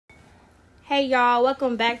Hey y'all,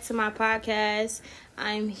 welcome back to my podcast.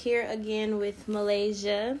 I'm here again with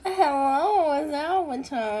Malaysia. Hello,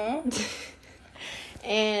 what's up with you?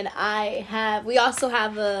 And we also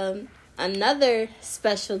have another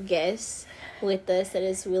special guest with us that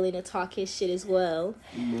is willing to talk his shit as well.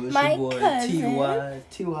 My boy cousin.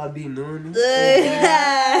 Ty be known.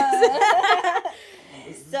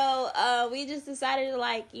 So we just decided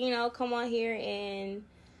to come on here and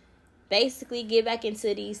basically get back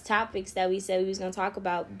into these topics that we said we was going to talk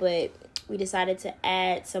about, but we decided to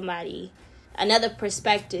add another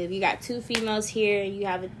perspective. You got two females here, and you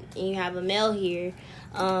have a male here.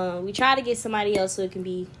 We try to get somebody else so it can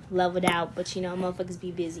be leveled out, but motherfuckers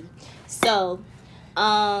be busy. So,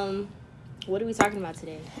 what are we talking about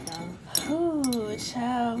today? Ooh,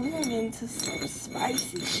 child, we done get into some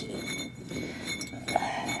spicy shit.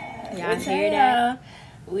 Y'all hear that?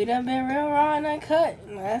 We done been real raw and uncut.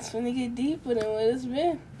 That's when they get deeper than what it's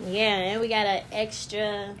been. Yeah, and we got an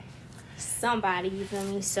extra somebody, you feel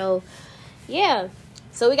me? So, yeah.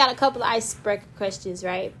 So, we got a couple of icebreaker questions,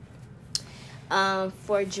 right?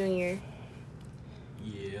 For Junior.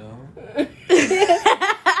 Yeah.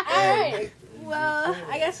 Alright. Well,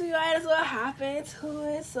 I guess we might as well hop into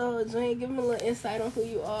it. So, Junior, give me a little insight on who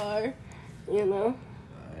you are, Alright.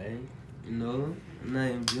 My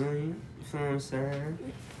name Junior. You feel what I'm saying?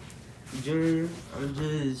 Junior, I'm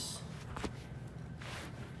just,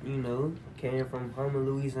 came from Homer,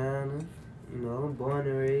 Louisiana. Born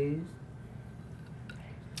and raised.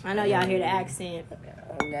 I know y'all hear the accent.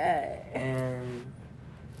 Okay. And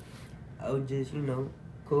I was just,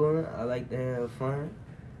 cool. I like to have fun,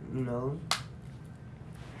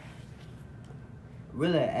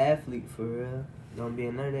 Really an athlete for real. Don't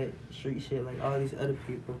be none of that street shit like all these other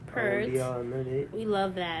people. Perds. Be all none of that. We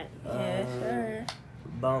love that. Yeah, sure.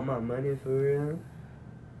 About my money for real.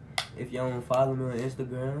 If y'all don't follow me on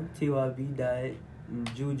Instagram,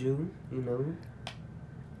 TYB.Juju,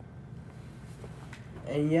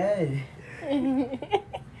 And yeah.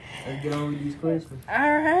 Let's get on with these questions.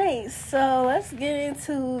 Alright, so let's get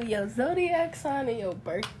into your zodiac sign and your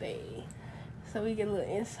birthday. So we get a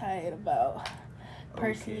little insight about the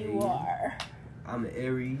person you are. I'm an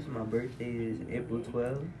Aries. My birthday is April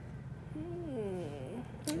 12th.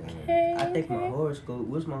 Okay. I think my horoscope.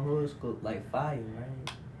 What's my horoscope? Like fire, right?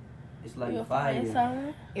 It's like You're a fire.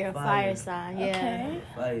 sign? You're a fire sign, yeah. Okay.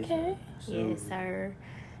 Fire. Okay. So, Yes, sir.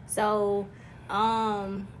 So,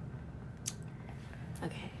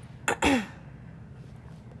 okay.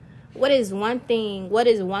 What is one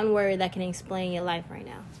word that can explain your life right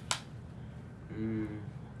now?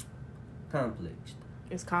 Complex.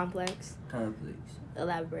 It's complex. Complex.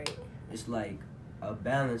 Elaborate. It's like a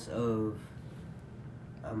balance of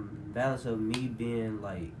me being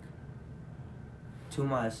like to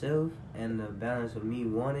myself and the balance of me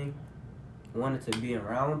wanting to be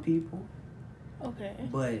around people. Okay.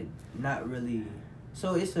 But not really.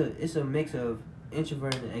 So it's a mix of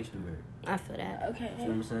introvert and extrovert. I feel that. Okay. You know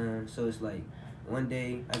what I'm saying? So it's like one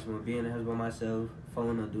day I just want to be in the house by myself,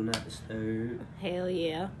 phone on do not disturb. Hell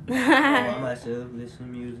yeah. By myself, listen to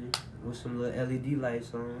music with some little LED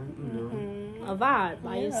lights on, A vibe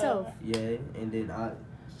by yourself. Yeah, and then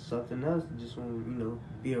something else, just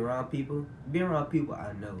want be around people. Be around people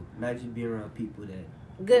I know, not just be around people that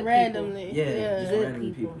Good randomly. people. just Good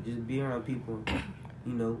random people. Just be around people,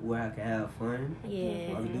 where I can have fun.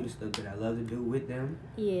 Yeah. I can do the stuff that I love to do with them.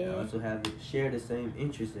 Yeah. And also share the same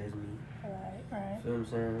interests as me. Right. Feel what I'm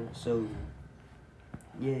saying? So,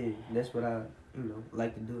 yeah, that's what I,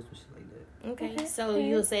 like to do, some shit like that. Okay. So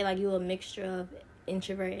you'll say like you're a mixture of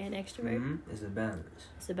introvert and extrovert? Mm-hmm. It's a balance.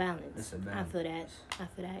 It's a balance. It's a balance. I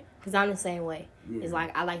feel that. Because I'm the same way. Yeah. It's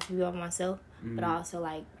like I like to be by myself, Mm-hmm. but I also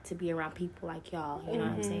like to be around people like y'all. You know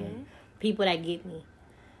what I'm saying? People that get me.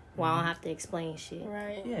 Well, I don't have to explain shit.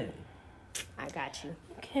 Right. Yeah. I got you.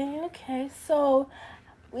 Okay. So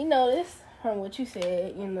we noticed from what you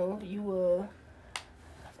said, you were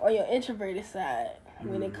on your introverted side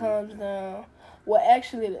when it comes down. Well,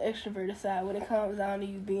 actually, the extroverted side when it comes down to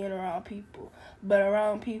you being around people. But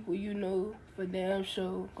around people, for damn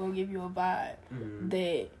sure, gonna give you a vibe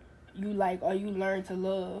that you like or you learn to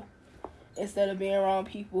love, instead of being around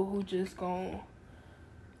people who just gonna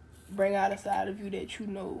bring out a side of you that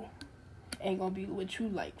ain't gonna be what you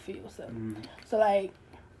like for yourself. So, like,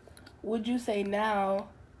 would you say now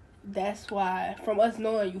that's why, from us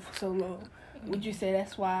knowing you for so long, would you say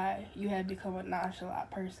that's why you have become a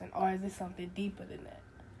nonchalant person, or is it something deeper than that?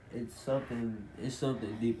 It's something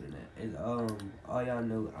deeper than that. It's, all y'all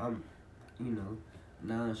know, I'm,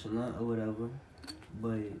 nonchalant or whatever,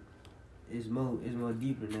 but it's more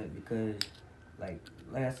deeper than that because, like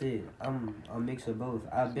like I said, I'm a mix of both.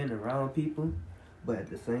 I've been around people, but at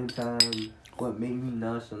the same time, what made me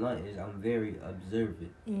nonchalant is I'm very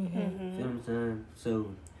observant. Mm-hmm. Feel what I'm saying?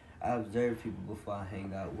 So I observe people before I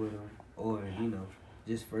hang out with them, or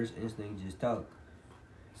just first instinct, just talk.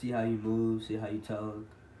 See how you move, see how you talk,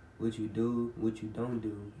 what you do, what you don't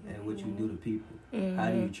do, and what you do to people. Mm-hmm. How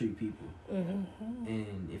do you treat people? Mm-hmm.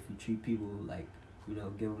 And if you treat people like,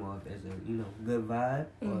 give them off as a, good vibe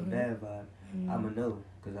or a bad vibe, I'ma know.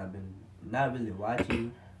 Because I've been not really watching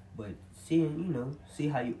you, but seeing, see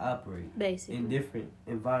how you operate. Basically. In different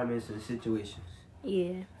environments and situations.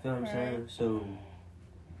 Yeah. Feel what I'm saying? So,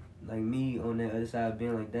 like me on that other side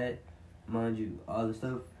being like that, mind you, all the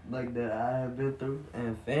stuff like that I have been through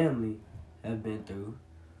and family have been through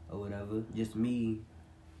or whatever, just me,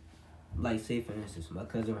 like say for instance, my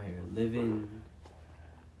cousin right here living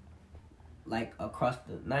like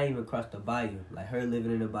not even across the bayou, like her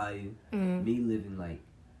living in the bayou, me living like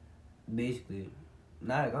basically,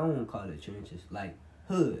 I don't want to call it trenches, like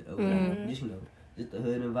hood or whatever, just the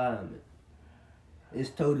hood environment. It's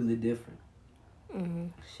totally different.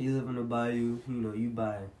 She live in the bayou, you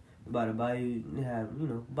by the bayou, you have,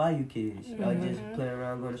 bayou kids. Y'all just playing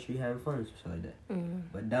around, going to the street, having fun and stuff like that.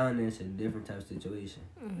 But down there, it's a different type of situation.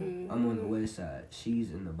 I'm on the west side.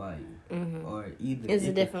 She's in the bayou. Or either. It's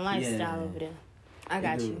a different lifestyle over there. I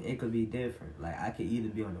got you. It could be different. Like, I could either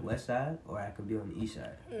be on the west side or I could be on the east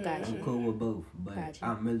side. Gotcha. I'm cool with both, but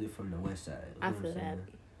I'm really from the west side. I feel that.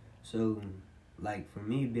 So, like, for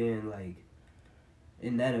me being, like,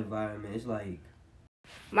 in that environment, it's like...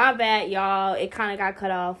 My bad, y'all. It kind of got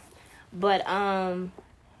cut off. But,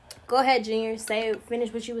 go ahead, Junior.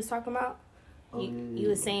 Finish what you was talking about. You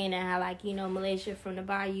was saying that how, like, Malaysia from the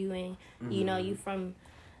bayou and, you from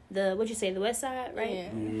the, what you say, the west side,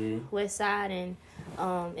 right? Yeah. West side, and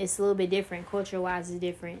it's a little bit different. Culture-wise, it's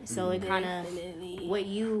different. So it kind of, what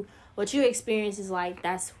you experience is, like,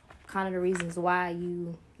 that's kind of the reasons why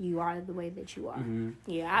you are the way that you are.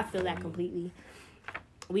 Yeah, I feel that completely.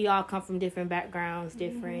 We all come from different backgrounds,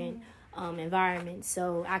 different environments,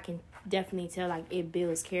 so I can definitely tell, like, it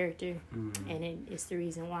builds character, and it's the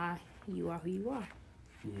reason why you are who you are.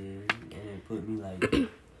 Yeah, and it put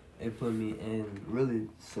me in really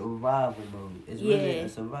survival mode. It's really a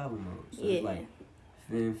survival mode. So it's like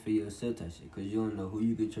fending for yourself type shit, because you don't know who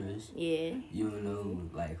you can trust. Yeah. You don't know,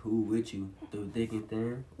 like, who with you through thick and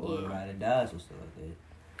thin, or ride or die, or stuff like that.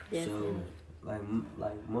 Definitely. So,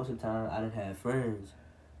 like most of the time, I didn't have friends,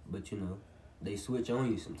 but, they switch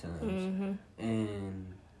on you sometimes.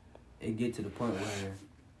 And it get to the point where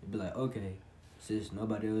it be like, okay, since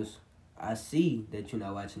nobody else, I see that you're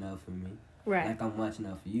not watching out for me. Right. Like I'm watching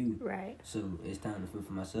out for you. Right. So it's time to feel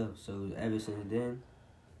for myself. So ever since then,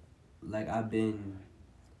 like I've been,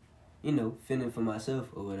 feeling for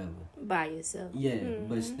myself or whatever. By yourself. Yeah,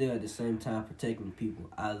 but still at the same time protecting the people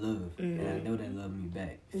I love. And I know they love me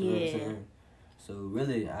back. You know what I'm saying? So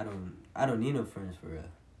really, I don't need no friends for real.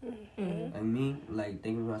 Like me, like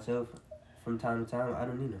thinking to myself from time to time, I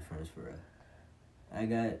don't need no friends for real. I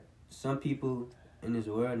got some people in this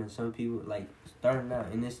world and some people like starting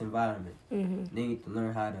out in this environment. They need to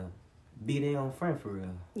learn how to be their own friend for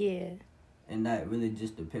real. Yeah. And not really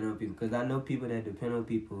just depend on people. Because I know people that depend on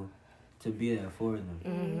people to be there for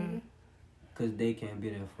them. Because they can't be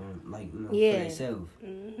there for them, like, for themselves.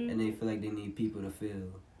 And they feel like they need people to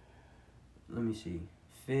feel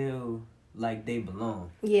like they belong.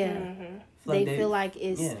 Yeah. They feel like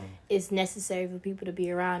it's necessary for people to be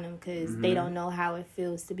around them because they don't know how it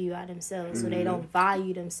feels to be by themselves. So they don't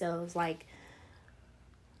value themselves. Like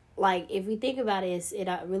if we think about it, it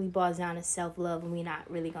really boils down to self-love, and we're not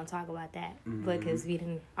really going to talk about that because we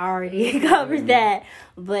didn't already covered that.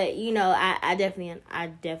 But, I definitely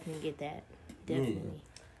get that. Definitely.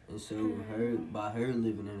 Yeah. And so by her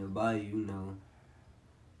living in the bayou,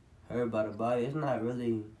 her by the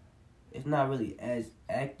bayou, it's not really as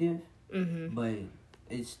active, but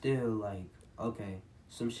it's still like, okay,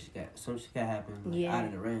 some shit can happen out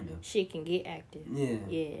of the random. Shit can get active. Yeah.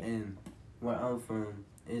 And where I'm from,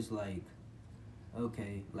 it's like,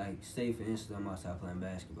 okay, like say for instance I'm outside playing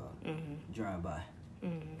basketball, drive by,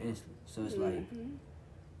 instantly. So it's like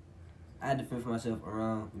I had to fend for myself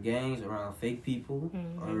around gangs, around fake people,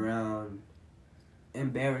 around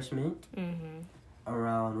embarrassment,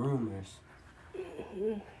 around rumors.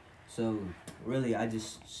 So really, I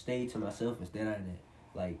just stayed to myself instead of that.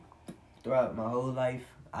 Like throughout my whole life,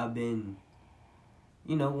 I've been,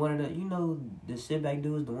 one of the, the sit back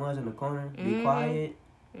dudes, the ones in the corner, be quiet,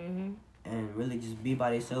 and really just be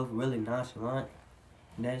by themselves, really nonchalant.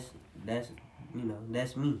 That's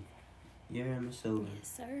me. You hear me? So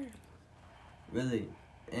yes, sir. Really,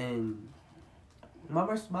 and my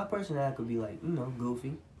personality could be like, you know,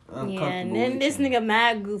 goofy. Yeah, and then this nigga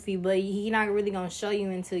mad goofy, but he not really gonna show you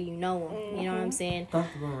until you know him. You know what I'm saying?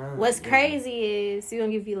 What's crazy is, we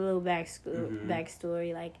gonna give you a little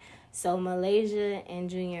backstory. Like, so Malaysia and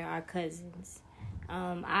Jr are cousins.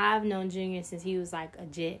 I've known Jr since he was like a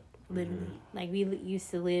jet, literally. Like, we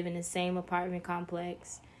used to live in the same apartment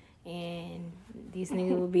complex, and these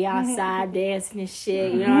niggas would be outside dancing and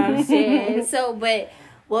shit. You know what I'm saying? So, but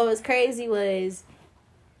what was crazy was,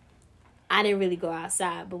 I didn't really go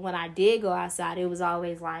outside, but when I did go outside, it was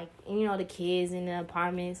always like, you know, the kids in the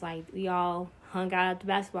apartments, like, we all hung out at the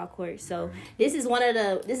basketball court. So this is one of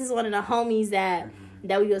the homies that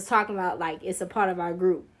we was talking about. Like, it's a part of our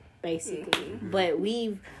group, basically. But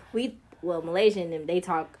well, Malaysia and them, they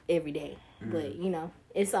talk every day. But, you know,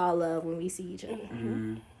 it's all love when we see each other.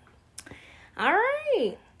 All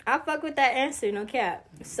right, I fuck with that answer, no cap.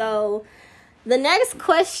 So the next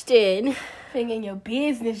question. In your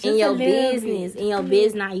business, in your business.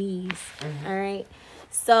 All right.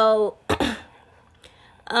 So,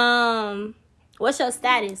 what's your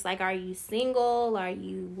status? Like, are you single? Are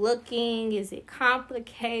you looking? Is it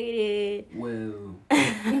complicated? Well,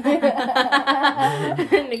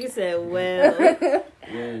 nigga said, well.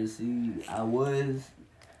 Well, see, I was,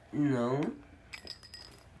 you know,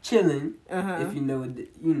 chilling. If you know what,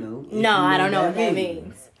 you know. No, I don't know what that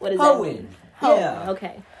means. What does that mean? Yeah.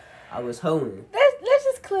 Okay. I was hoeing. Let's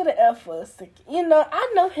just clear the F for a second. You know,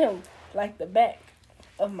 I know him like the back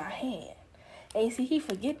of my hand. And you see, he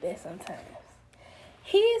forget that sometimes.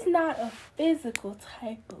 He's not a physical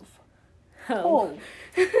type of hoe.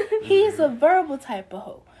 He's a verbal type of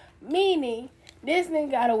hoe. Meaning, this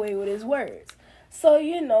nigga got away with his words. So,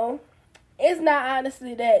 you know, it's not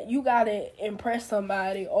honestly that you gotta impress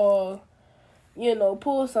somebody or, you know,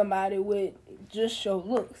 pull somebody with just your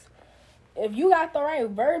looks. If you got the right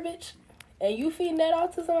verbiage and you feeding that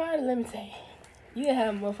off to somebody, let me tell you, you can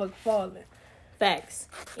have a motherfucker falling. Facts.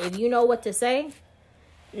 If you know what to say,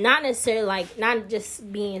 not necessarily like, not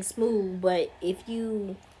just being smooth, but if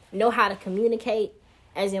you know how to communicate,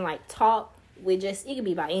 as in like talk with just, it could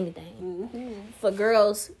be about anything. For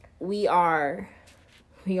girls, we gonna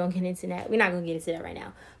get into that. We're not gonna get into that right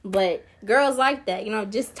now. But girls like that, you know,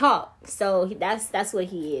 just talk. So that's what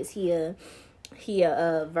he is. He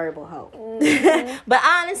a verbal hoe. But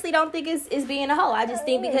I honestly don't think it's being a hoe. I just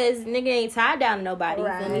think because nigga ain't tied down to nobody.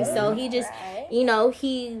 Right. You feel me? So he just, you know,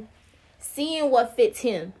 he seeing what fits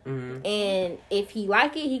him. And if he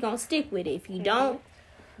like it, he gonna stick with it. If he don't,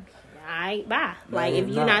 alright, bye. Like, if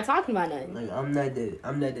you're not talking about nothing. Like, I'm not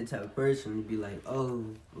the type of person to be like, oh,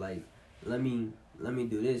 like, let me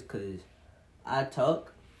do this, cause I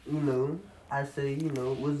talk, you know, I say, you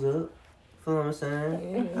know, what's up? Feel what I'm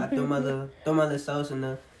saying? I throw my little sauce in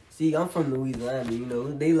there. See, I'm from Louisiana, you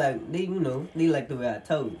know. They like the way I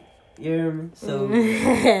talk. You hear me? So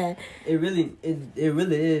it really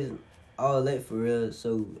is all that for real.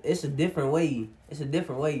 So it's a different way.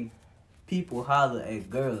 People holler at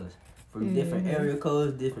girls from different area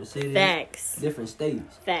codes, different cities, Facts, different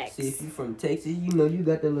states. Facts. See, if you from Texas, you know you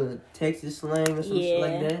got that little Texas slang or some shit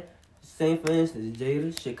like that. Same for instance,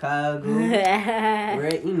 Jada, Chicago,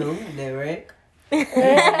 Wreck, you know, that Wreck.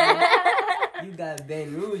 You got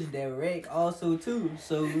Baton Rouge, that Wreck also too.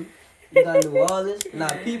 So you got New Orleans. Now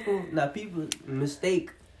people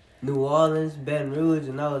mistake New Orleans, Baton Rouge,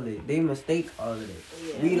 and all that. They mistake all of that.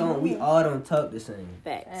 Yeah. We all don't talk the same.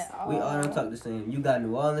 Facts. We all don't talk the same. You got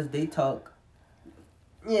New Orleans, they talk.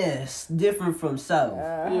 Yes, different from South.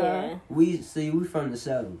 Yeah. We from the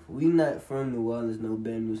South. We not from New Orleans, no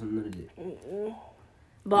Baton Rouge, none of that.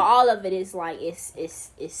 But all of it is like it's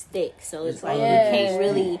thick, so it's like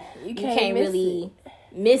you can't really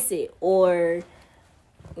miss it, or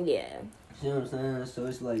See what I'm saying? So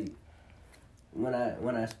it's like when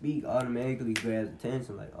I speak, automatically grabs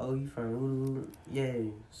attention. Like, oh, you from Voodoo?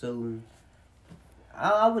 Yeah. So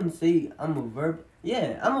I wouldn't say I'm a verbal.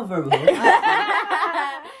 Yeah, I'm a verbal. He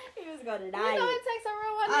was gonna deny it. It takes a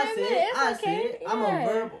real I said,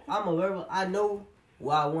 I'm a verbal. I know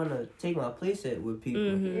where I want to take my place at with people.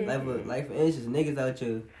 Like for instance, niggas out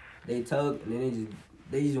here, they talk and then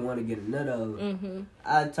they just want to get a nut over.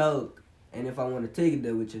 I talk, and if I want to take it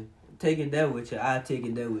there with you, I take it there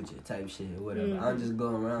with you type shit or whatever. I'm just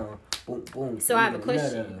going around, boom, boom. So I have a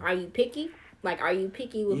question. Are you picky? Like, are you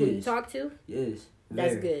picky with who you talk to? Yes.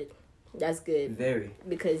 That's good. Very.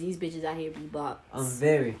 Because these bitches out here be bots. I'm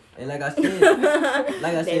very. And like I said,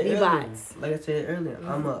 earlier,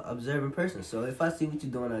 I'm a observing person. So if I see what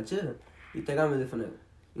you're doing out here, you think I'm really finna,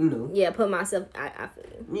 you know. Yeah, put myself, I feel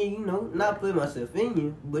you. Yeah, you know, not put myself in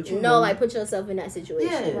you, but you know. Like, put yourself in that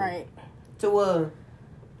situation. Yeah. Right.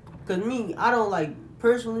 Cause Cause me, I don't like I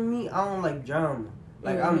don't like drama.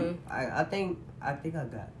 Like I think I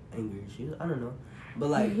got anger issues. I don't know, but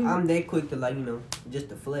like I'm that quick to like just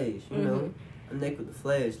the flash. You know, I'm that quick to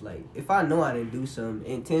flash. Like if I know I didn't do something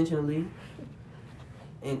intentionally,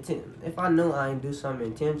 if I know I didn't do something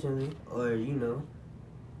intentionally, or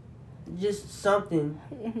just something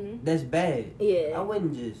that's bad. Yeah. I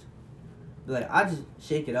wouldn't just like I just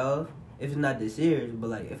shake it off if it's not that serious. But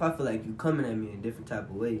like if I feel like you coming at me in a different type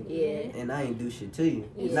of way, and I ain't do shit to you,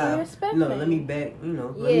 let me back.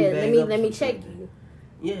 Let me check you.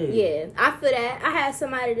 Yeah. I feel that. I had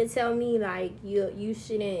somebody to tell me like you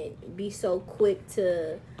shouldn't be so quick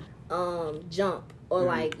to jump or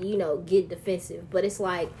like get defensive. But it's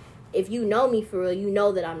like, if you know me for real, you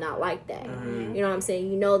know that I'm not like that. You know what I'm saying?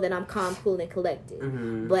 You know that I'm calm, cool, and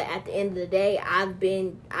collected. But at the end of the day, I've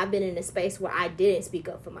been in a space where I didn't speak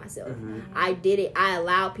up for myself. I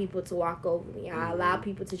allowed people to walk over me. I allowed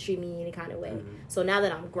people to treat me any kind of way. So now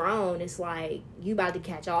that I'm grown, it's like, you about to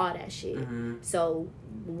catch all that shit. So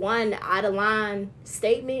one out of line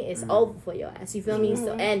statement is over for your ass. You feel me?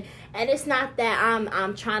 So and it's not that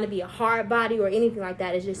I'm trying to be a hard body or anything like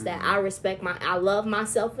that. It's just that I love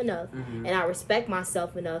myself enough and I respect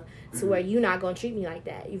myself enough to where you're not gonna treat me like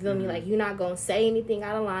that. You feel me? Like, you're not gonna say anything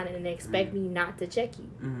out of line and then expect me not to check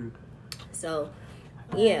you. So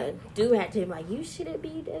yeah, dude had to be like, you shouldn't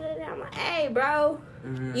be da-da-da. I'm like, hey bro,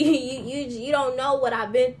 you don't know what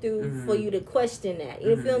I've been through for you to question that.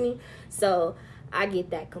 You feel me? So I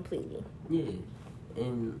get that completely. Yeah,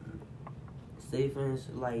 and stay friends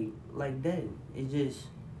like that. It's just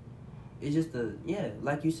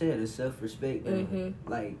like you said, a self-respect.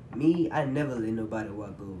 Like me, I never let nobody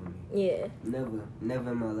walk over me. Yeah.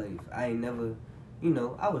 Never in my life. I ain't never,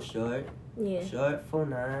 I was short. Yeah. Short,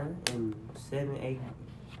 4'9", and 7, 8.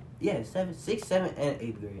 Yeah, 6, 7, and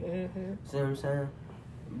 8th grade. See what I'm saying?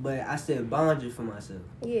 But I set boundaries for myself.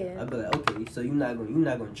 Yeah. I'd be like, okay, so you're not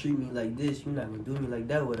gonna treat me like this. You're not gonna do me like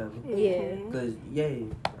that, whatever. Yeah. Cause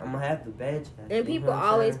I'm gonna have the badge. And people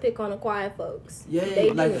always pick on the quiet folks. Yeah,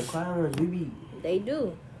 they like the quiet ones. They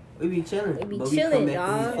do. We be chilling. They be chilling,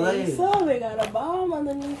 dog. So they got a bomb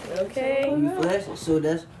underneath. Okay. We flashing. So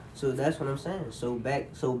that's what I'm saying. So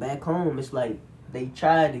back home, it's like they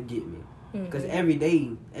tried to get me. Because every day,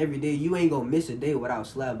 you ain't gonna miss a day without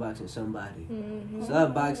slapboxing somebody.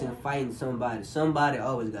 Slapboxing, fighting somebody. Somebody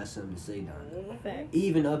always got something to say down there.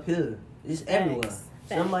 Even up here. It's everywhere.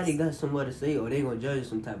 Somebody got somewhere to say, or they gonna judge you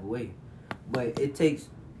some type of way. But it takes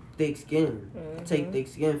thick skin. It takes thick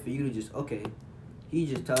skin for you to just, okay, he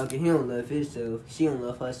just talking, he don't love himself, she don't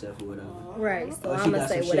love herself or whatever. Right, so I'm gonna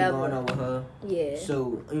say whatever. Shit going on with her. Yeah.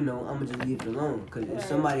 So, I'm gonna just leave it alone. Because if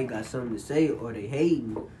somebody got something to say or they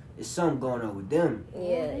hating, it's something going on with them.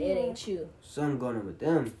 Yeah, it ain't you. Something going on with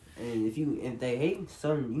them. And if they hate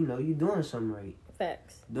something, you doing something right.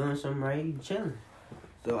 Facts. Doing something right, you chilling.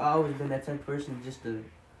 So I always been that type of person just to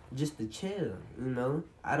chill,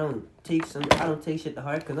 I don't take shit to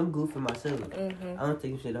heart because I'm goofy myself. I don't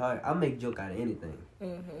take shit to heart. I make joke out of anything.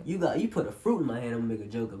 You put a fruit in my hand, I'm gonna make a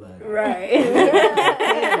joke about it. Right.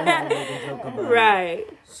 Right.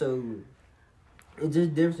 So it's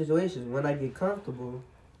just different situations. When I get comfortable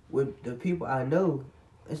with the people I know,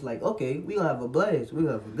 it's like, okay, we gonna have a blast. We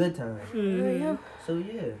gonna have a good time. So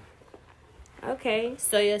yeah. Okay,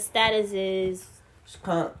 so your status is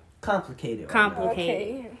complicated.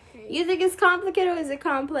 Complicated. Okay. You think it's complicated or is it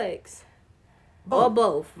complex? Both. Or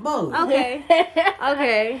both? Both. Okay.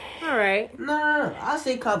 Okay. All right. No. I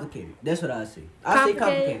say complicated. That's what I say. I say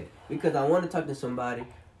complicated because I want to talk to somebody.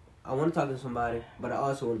 But I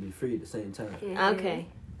also want to be free at the same time. Okay.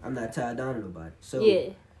 I'm not tied down to nobody. So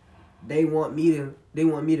they want me to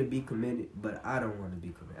be committed, but I don't want to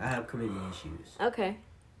be committed. I have commitment issues. Okay.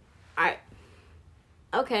 All right.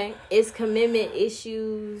 Okay. Is commitment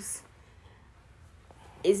issues,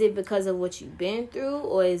 is it because of what you've been through,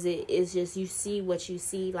 or is just you see what you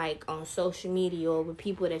see like on social media or with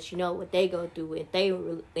people that what they go through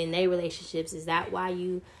in their relationships? Is that why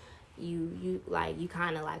you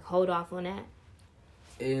kind of like hold off on that?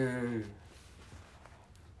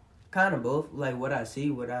 Kind of both. Like what I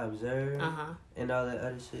see, what I observe, and all that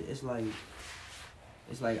other shit. It's like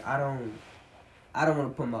I don't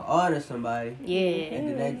want to put my all in somebody. Yeah. And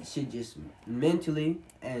then that shit just mentally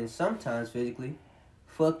and sometimes physically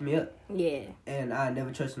fuck me up. Yeah. And I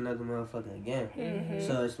never trust another motherfucker again.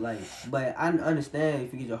 So it's like, but I understand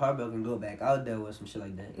if you get your heart broken, go back out there with some shit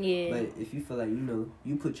like that. Yeah. But if you feel like,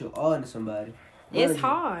 you put your all into somebody. It's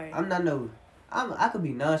hard. I could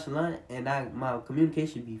be nonchalant and my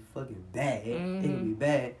communication be fucking bad. It can be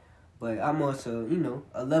bad. But I'm also,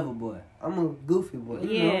 a level boy. I'm a goofy boy.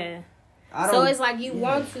 Yeah. So it's like you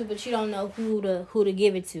want to, but you don't know who to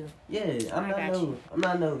give it to. Yeah, I'm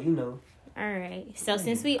not no, you know. All right. So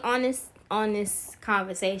since we on this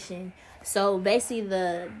conversation, so basically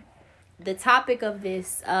the topic of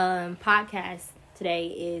this podcast today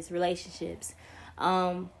is relationships.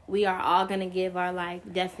 We are all gonna give our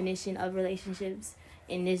like definition of relationships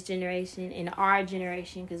in this generation, in our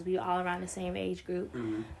generation, because we all around the same age group.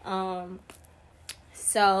 Mm-hmm.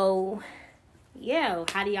 So yeah,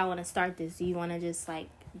 how do y'all want to start this? Do you want to just like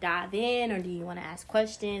dive in, or do you want to ask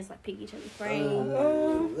questions, like pick each other's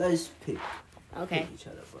brain? Let's pick. Okay. Pick each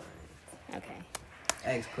other's brain. Okay.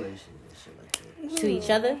 Ask questions and shit like that. To each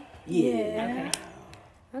other? Yeah.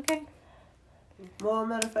 Okay. Well,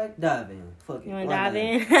 matter of fact, dive in. Fuck it. You want to dive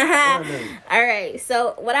in? All right.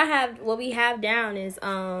 So what we have down is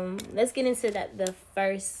let's get into the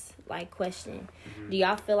first like question. Mm-hmm. Do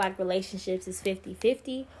y'all feel like relationships is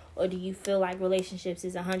 50-50, or do you feel like relationships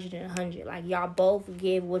is 100 and 100? Like y'all both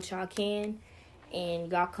give what y'all can,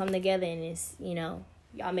 and y'all come together and it's, you know,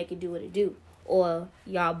 y'all make it do what it do, or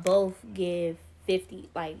y'all both give 50,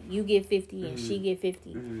 like you give 50 mm-hmm. and she give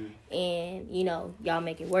 50, mm-hmm. and you know y'all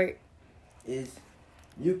make it work. Is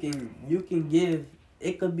you can give,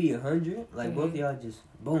 it could be 100, like mm-hmm. both of y'all just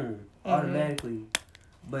boom mm-hmm. automatically,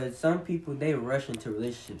 but some people they rush into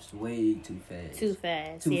relationships way too fast.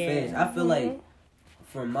 Yeah. I feel like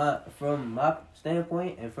from my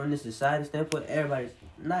standpoint and from the society standpoint,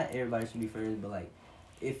 not everybody should be friends, but like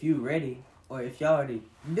if you ready, or if y'all already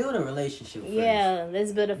build a relationship first. Yeah,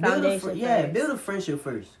 let's build a foundation build a friendship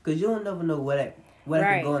first, because you don't never know what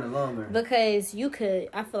can go in the long run. Because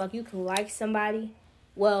I feel like you could like somebody.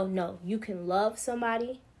 Well, no, you can love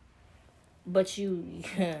somebody, but you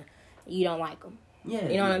don't like them. Yeah,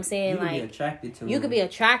 you know what I'm saying? You could be attracted to them. You could be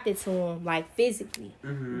attracted to them, like physically,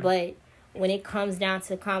 mm-hmm. but when it comes down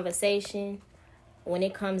to conversation, when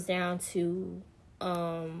it comes down to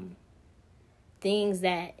things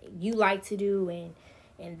that you like to do and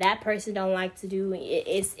that person don't like to do,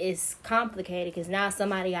 it's complicated, because now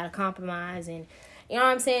somebody got to compromise, and you know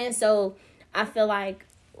what I'm saying? So I feel like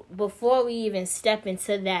before we even step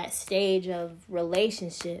into that stage of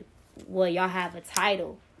relationship where y'all have a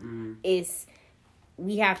title, mm-hmm. is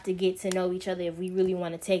we have to get to know each other if we really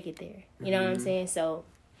want to take it there. You know mm-hmm. what I'm saying? So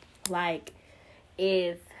like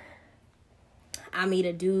if I meet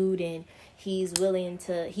a dude and he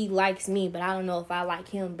likes me, but I don't know if I like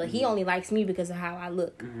him, but mm-hmm. he only likes me because of how I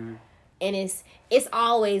look. Mm-hmm. And it's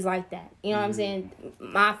always like that. You know mm-hmm. what I'm saying?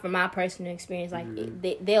 From my personal experience, like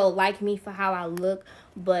mm-hmm. they'll like me for how I look,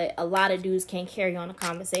 but a lot of dudes can't carry on a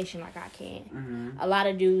conversation like I can. Mm-hmm. A lot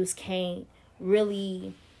of dudes can't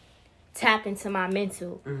really tap into my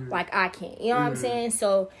mental mm-hmm. like I can. You know what I'm saying?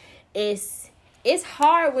 So it's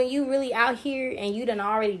hard when you really out here and you done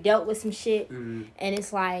already dealt with some shit, mm-hmm. and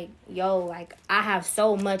it's like, yo, like I have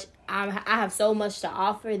so much to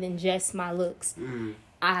offer than just my looks. Mm-hmm.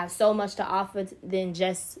 I have so much to offer than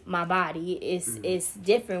just my body. It's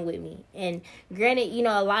different with me. And granted, you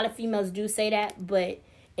know, a lot of females do say that, but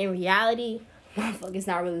in reality, motherfuckers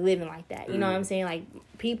not really living like that. You know what I'm saying? Like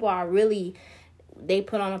people are really, they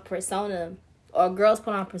put on a persona, or girls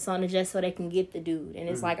put on a persona just so they can get the dude, and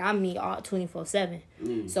it's like I'm me all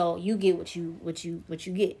 24/7. So you get what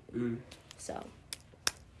you get. So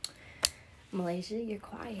Malaysia, you're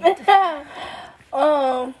quiet.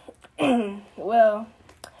 Well,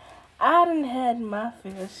 I done had my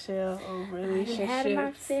fair share of relationships. I had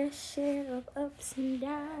my fair share of ups and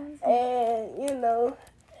downs. And, you know,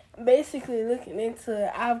 basically looking into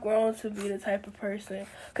it, I've grown to be the type of person.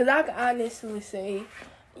 Because I can honestly say,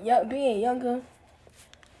 being younger,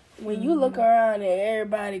 when you look around and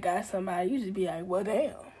everybody got somebody, you just be like, well,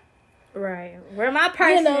 damn. Right. Where my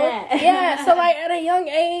person at? Yeah, so like at a young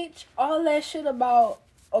age, all that shit about,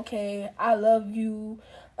 okay, I love you,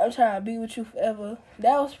 I'm trying to be with you forever,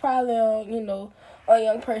 that was probably on a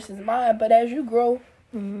young person's mind. But as you grow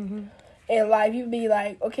in life, you be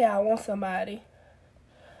like, okay, I want somebody.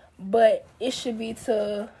 But it should be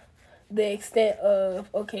to the extent of,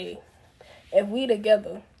 okay, if we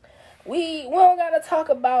together, we don't got to talk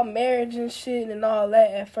about marriage and shit and all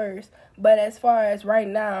that at first. But as far as right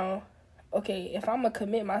now, okay, if I'm going to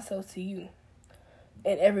commit myself to you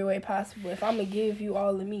in every way possible, if I'm going to give you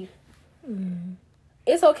all of me,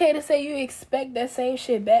 it's okay to say you expect that same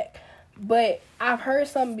shit back. But I've heard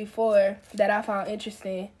something before that I found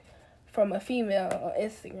interesting from a female on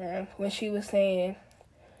Instagram when she was saying,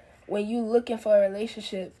 when you looking for a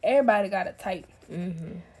relationship, everybody got a type,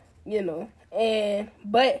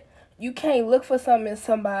 but you can't look for something in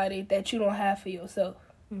somebody that you don't have for yourself.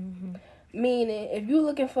 Meaning, if you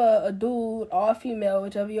looking for a dude or a female,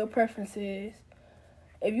 whichever your preference is,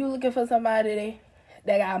 If you looking for somebody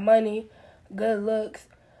that got money, good looks,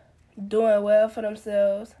 doing well for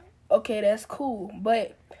themselves, okay, that's cool.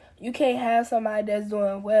 But you can't have somebody that's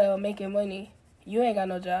doing well, making money. You ain't got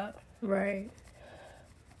no job. Right.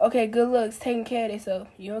 Okay, good looks, taking care of themselves.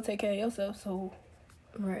 You don't take care of yourself, so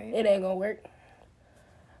Right. it ain't gonna work.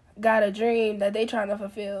 Got a dream that they trying to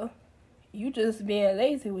fulfill. You just being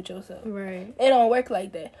lazy with yourself. Right. It don't work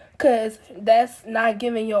like that. Because that's not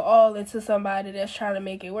giving your all into somebody that's trying to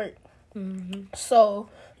make it work. Mm-hmm. So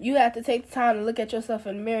you have to take the time to look at yourself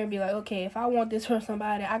in the mirror and be like, okay, if I want this from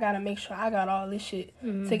somebody, I got to make sure I got all this shit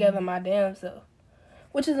together my damn self.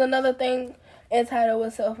 Which is another thing entitled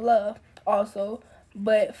with self-love also.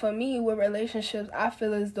 But for me, with relationships, I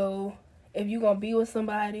feel as though if you going to be with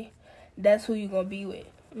somebody, that's who you going to be with.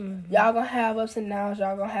 Mm-hmm. Y'all going to have ups and downs.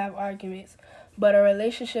 Y'all going to have arguments. But a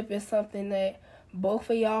relationship is something that both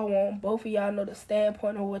of y'all want. Both of y'all know the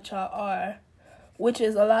standpoint of what y'all are. Which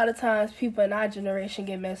is a lot of times people in our generation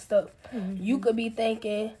get messed up. Mm-hmm. You could be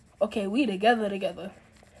thinking, okay, we together.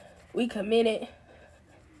 We committed,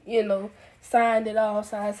 signed it all,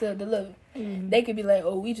 signed, sealed, delivered. Mm-hmm. They could be like,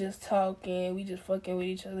 oh, we just talking, we just fucking with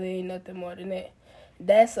each other, ain't nothing more than that.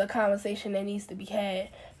 That's a conversation that needs to be had,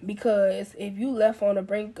 because if you left on the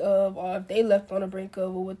brink of, or if they left on the brink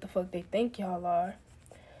of what the fuck they think y'all are,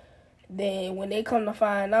 then when they come to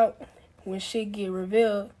find out, when shit get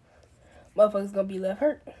revealed, motherfuckers gonna be left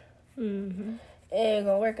hurt. Mm-hmm. It ain't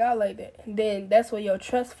gonna work out like that. Then that's where your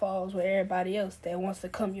trust falls with everybody else that wants to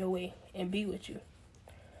come your way and be with you.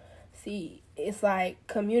 See, it's like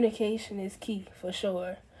communication is key for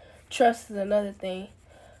sure. Trust is another thing.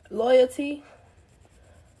 Loyalty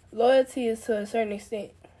is to a certain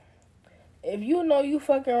extent. If you know you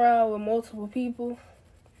fucking around with multiple people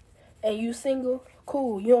and you single,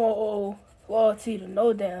 cool. You don't owe loyalty to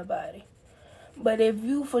no damn body. But if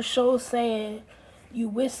you for sure saying you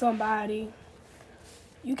with somebody,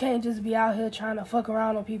 you can't just be out here trying to fuck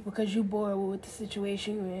around on people because you bored with the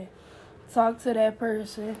situation you in. Talk to that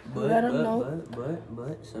person. Let them know.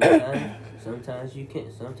 But sometimes you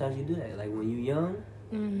can't. Sometimes you do that. Like when you young.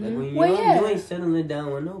 Mm-hmm. Like when you young, you ain't settling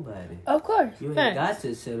down with nobody. Of course. You ain't got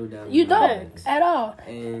to settle down with you nobody. don't at all.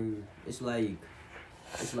 And it's like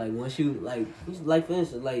once you like for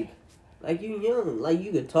instance, like you young, like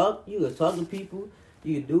you could talk to people,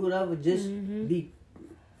 you could do whatever, just be.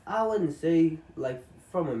 I wouldn't say, like,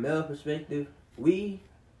 from a male perspective,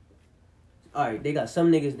 alright, they got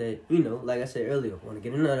some niggas that, like I said earlier, want to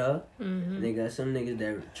get a nut up. Mm-hmm. They got some niggas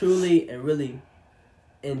that truly and really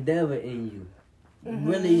endeavor in you.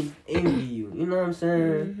 Really envy you. You know what I'm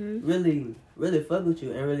saying? Really fuck with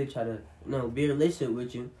you and really try to, be in a relationship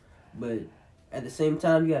with you. But at the same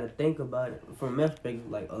time, you gotta think about it from a male perspective,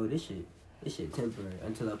 like, oh, this shit temporary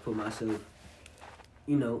until I put myself,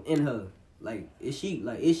 in her. Like, is she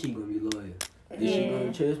gonna be loyal? Is she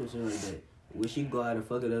gonna trust me, something like that? Will she go out and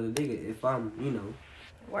fuck another nigga if I'm,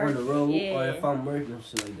 on the road or if I'm working or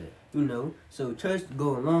something like that? So trust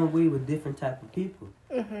go a long way with different type of people.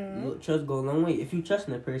 Mm-hmm. Trust go a long way. If you trust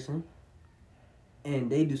in a person and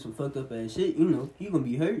they do some fucked up ass shit, you gonna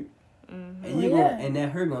be hurt. Mm-hmm. And and that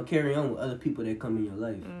hurt gonna carry on with other people that come in your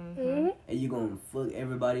life. Mm-hmm. And you gonna fuck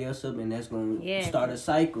everybody else up, and that's gonna start a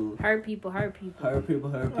cycle. Hurt people. And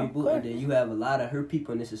then you have a lot of hurt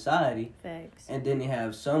people in this society. Facts. And then they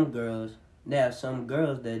have some girls that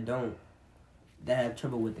have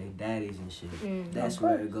trouble with their daddies and shit. Mm-hmm. That's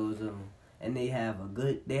where it goes on. And they have a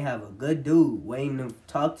good dude waiting to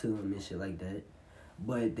talk to them and shit like that.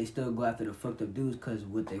 But they still go after the fucked up dudes because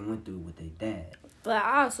what they went through with their dad. But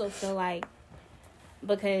I also feel like,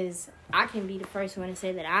 because I can be the first one to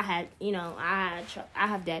say that I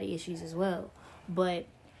have daddy issues as well. But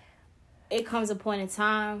it comes a point in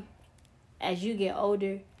time, as you get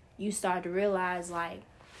older, you start to realize, like,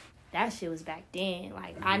 that shit was back then.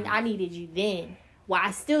 Like, I needed you then. Well,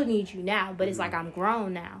 I still need you now, but it's like I'm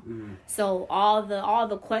grown now. Mm-hmm. So all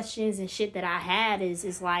the questions and shit that I had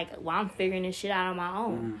is like, well, I'm figuring this shit out on my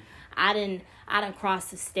own. Mm-hmm. I done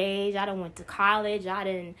crossed the stage. I done went to college. I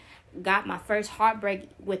done got my first heartbreak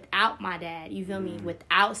without my dad. You feel me?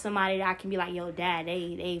 Without somebody that I can be like, yo, dad,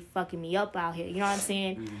 they fucking me up out here. You know what I'm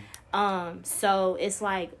saying? Mm-hmm. So it's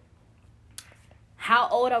like, how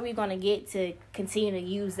old are we gonna get to continue to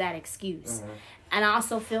use that excuse? Mm-hmm. And I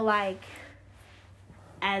also feel like,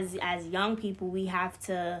 as young people, we have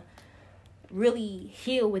to really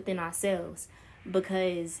heal within ourselves,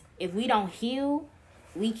 because if we don't heal,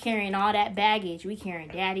 we carrying all that baggage. We carrying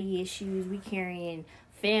daddy issues. We carrying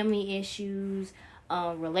family issues,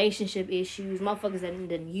 relationship issues. Motherfuckers that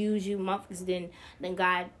done use you. Motherfuckers then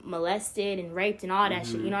got molested and raped and all that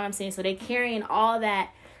shit. You know what I'm saying? So they carrying all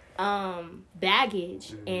that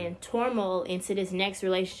baggage and turmoil into this next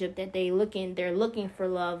relationship that they're looking for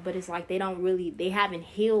love, but it's like they haven't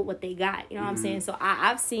healed what they got. You know what I'm saying? So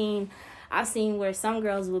I've seen where some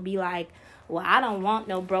girls will be like, well, I don't want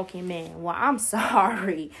no broken man. Well, I'm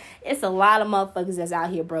sorry. It's a lot of motherfuckers that's out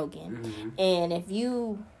here broken. And I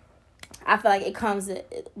feel like it comes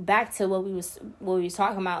back to what we was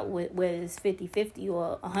talking about with whether it's 50-50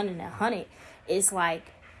 or 100-100. It's like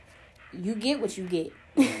you get what you get.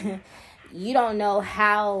 You don't know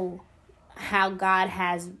how God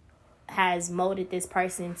has molded this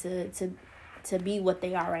person to be what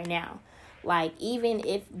they are right now. Like, even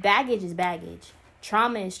if baggage is baggage,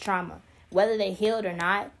 trauma is trauma. Whether they healed or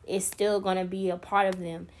not, it's still going to be a part of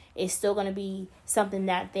them. It's still going to be something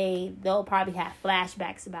that they'll probably have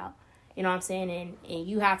flashbacks about. You know what I'm saying? And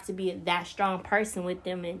you have to be that strong person with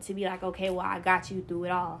them and to be like, okay, well, I got you through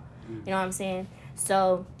it all. You know what I'm saying?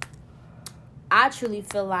 So I truly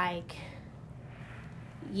feel like,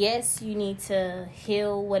 yes, you need to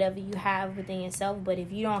heal whatever you have within yourself. But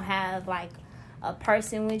if you don't have, like, a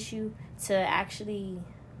person with you to actually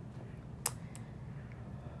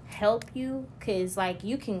help you, because like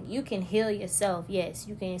you can heal yourself. Yes,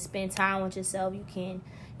 you can spend time with yourself. You can,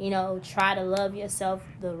 try to love yourself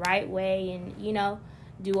the right way and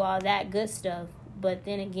do all that good stuff. But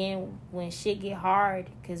then again, when shit get hard,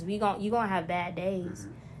 because you gonna have bad days.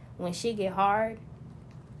 When shit get hard,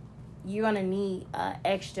 you're gonna need an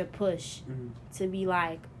extra push to be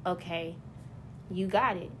like, okay, you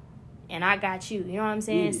got it and I got you. You know what I'm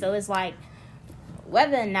saying? So it's like,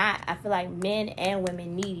 whether or not, I feel like men and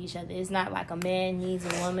women need each other. It's not like a man needs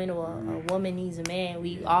a woman or a woman needs a man.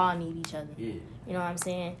 We all need each other. You know what I'm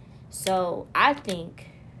saying? So I think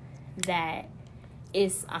that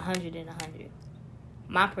it's 100 and 100.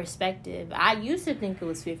 My perspective, I used to think it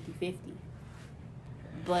was 50-50.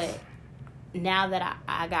 But now that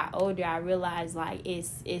I got older, I realized like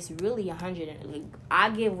it's really 100. Like, I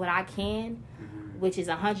give what I can, which is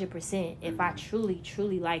 100%. If I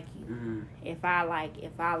truly like you, if I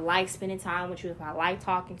like spending time with you, if I like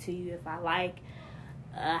talking to you, if I like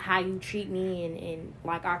how you treat me, and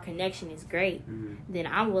like our connection is great, then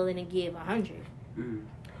I'm willing to give 100.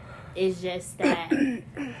 It's just that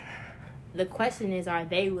the question is, are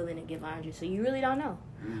they willing to give 100? So you really don't know.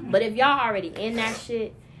 But if y'all already in that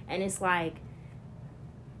shit, and it's like,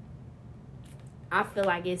 I feel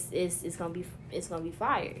like it's gonna be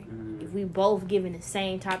fire. If we both giving the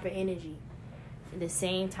same type of energy, the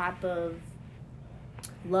same type of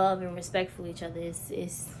love and respect for each other, it's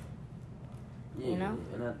And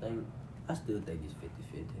I still think it's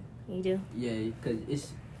 50-50. You do? Yeah,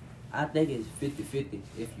 because I think it's 50-50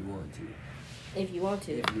 if you want to. If you want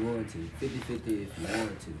to. 50-50 if you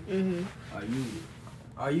want to.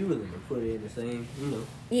 Are you willing to put it in the same,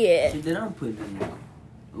 shit that I'm putting in there,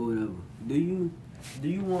 or whatever? Do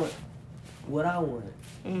you want what I want?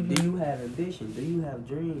 Do you have ambition? Do you have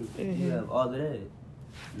dreams? Do you have all of that?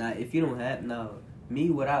 Now, if you don't have,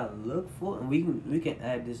 what I look for, and we can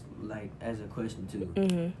add this like as a question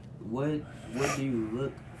too. What do you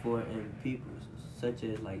look for in people, such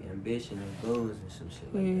as like ambition and goals and some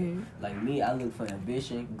shit like that? Like me, I look for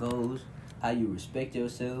ambition, goals, how you respect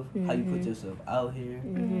yourself, how you put yourself out here,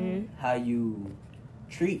 how you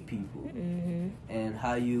treat people, and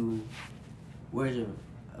how you. Where's your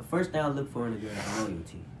first thing I look for in a girl is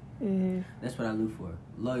loyalty. That's what I look for.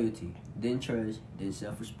 Loyalty, then trust, then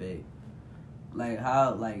self-respect. Like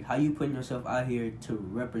how you putting yourself out here to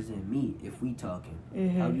represent me if we talking.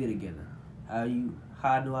 How we get together.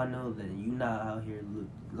 How do I know that you not out here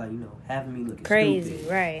having me looking crazy,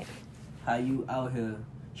 stupid? right? How you out here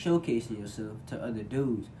showcasing yourself to other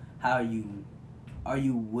dudes? Are you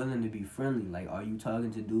willing to be friendly? Like, are you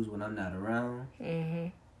talking to dudes when I'm not around?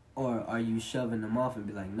 Or are you shoving them off and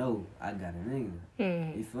be like, no, I got a nigga?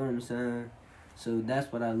 You feel what I'm saying? So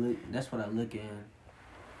that's what I look in.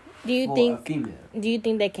 Do you for think a female. Do you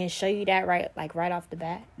think they can show you that right off the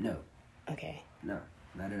bat? No. Okay. No,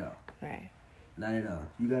 not at all. Right. Not at all.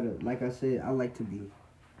 You gotta, like I said, I like to be.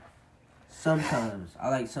 Sometimes I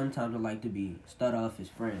like to start off as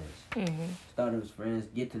friends. Start off as friends,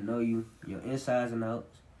 get to know you, your insides and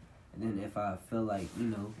outs. And then if I feel like,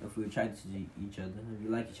 if we're attracted to each other, if we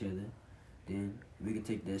like each other, then we can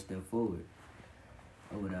take that step forward.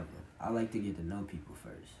 Or whatever. I like to get to know people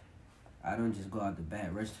first. I don't just go out the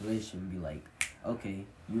bat, rush to relationship and be like, okay,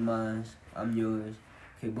 you mine, I'm yours.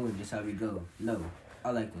 Okay, boom, this how we go. No.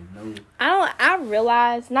 I like to know. I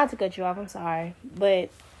realize, not to cut you off, I'm sorry,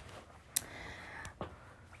 but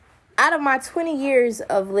out of my 20 years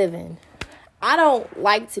of living, I don't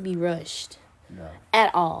like to be rushed. No.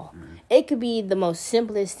 At all. It could be the most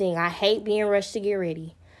simplest thing. I hate being rushed to get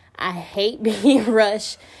ready. I hate being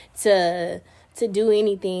rushed to do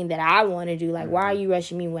anything that I want to do. Like, why are you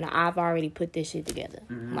rushing me when I've already put this shit together?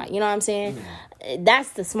 Like, you know what I'm saying?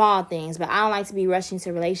 That's the small things. But I don't like to be rushing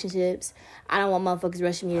to relationships. I don't want motherfuckers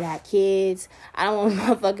rushing me to have kids. I don't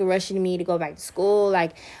want motherfuckers rushing me to go back to school.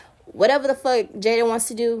 Like, whatever the fuck Jada wants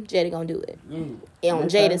to do, Jada gonna do it. On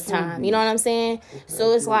Jada's time. You know what I'm saying?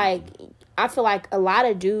 So it's like, I feel like a lot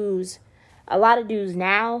of dudes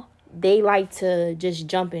now, they like to just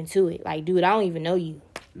jump into it. Like, dude, I don't even know you.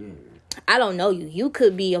 I don't know you. You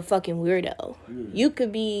could be a fucking weirdo. You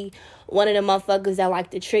could be one of the motherfuckers that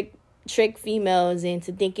like to trick females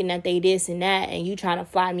into thinking that they this and that, and you trying to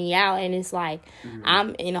fly me out, and it's like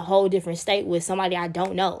I'm in a whole different state with somebody I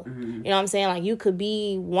don't know. You know what I'm saying? Like, you could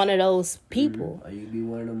be one of those people. Or you could be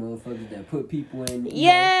one of the motherfuckers that put people in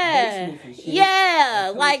basements and shit.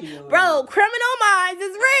 Yeah. Like, bro, Criminal Minds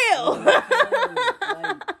is real.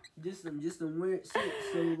 Just some weird shit.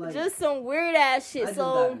 So like, just some weird ass shit. I just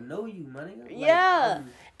so gotta know you, man. Like, yeah,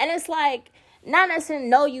 and it's like, not necessarily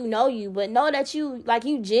know you, but know that you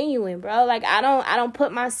genuine, bro. Like, I don't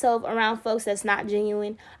put myself around folks that's not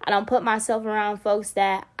genuine. I don't put myself around folks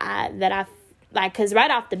that I like, cause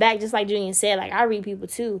right off the bat, just like Julian said, like, I read people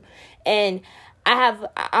too, and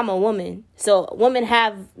I'm a woman, so women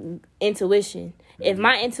have intuition. If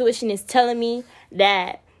my intuition is telling me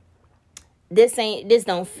that if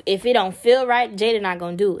it don't feel right, Jada not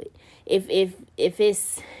gonna do it. If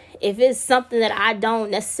it's something that I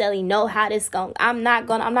don't necessarily know how this going, I'm not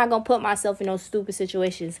gonna put myself in those stupid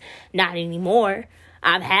situations. Not anymore.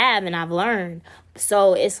 And I've learned.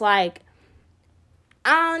 So it's like,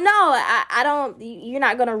 I don't know. I don't. You're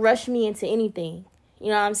not gonna rush me into anything. You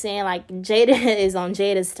know what I'm saying? Like, Jada is on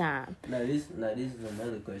Jada's time. Now this is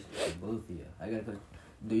another question for both of you. I got a question.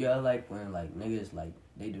 Do y'all like when like niggas like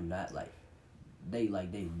they do not like they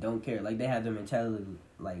don't care, like they have the mentality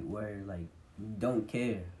like where like don't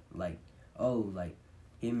care, like, oh, like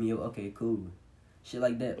hit me up, okay, cool, shit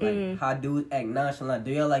like that. Like, how dudes act nonchalant?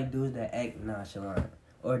 Do y'all like dudes that act nonchalant,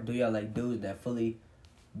 or do y'all like dudes that fully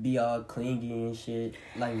be all clingy and shit,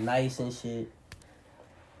 like nice and shit,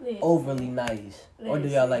 overly nice, or do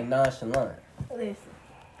y'all like nonchalant? Listen,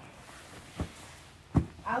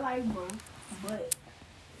 I like both, but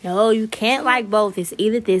no, you can't like both. It's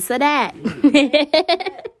either this or that.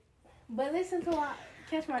 But listen to what.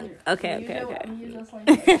 Catch my drift. Okay.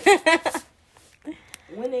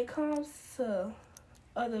 When it comes to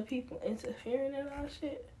other people interfering in our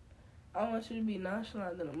shit, I want you to be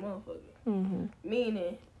nonchalant than a motherfucker.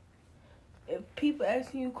 Meaning, if people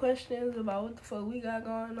asking you questions about what the fuck we got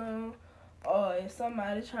going on, or if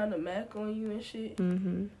somebody trying to mac on you and shit,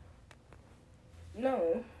 no,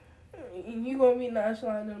 you gonna be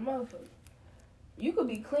nonchalant than a motherfucker. You could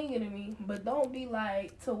be clinging to me, but don't be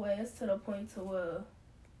like to where it's to the point to where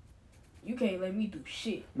you can't let me do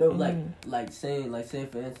shit. No, like saying for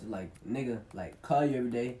instance, like, nigga, like, call you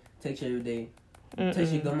every day, text you every day,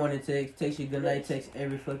 text you good morning text, text you good night text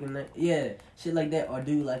every fucking night. Yeah, shit like that. Or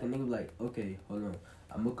do you like a nigga like, okay, hold on,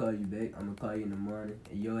 I'm gonna call you back, I'm gonna call you in the morning,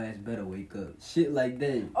 and your ass better wake up. Shit like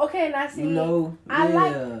that. Okay, now see,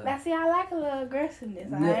 I like a little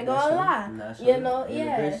aggressiveness. I ain't gonna lie.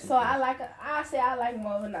 So I like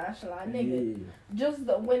more of a nonchalant nigga. Yeah. Just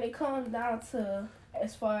when it comes down to,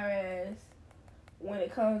 as far as when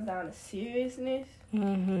it comes down to seriousness,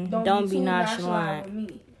 don't be nonchalant with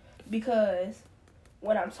me, because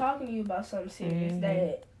when I'm talking to you about something serious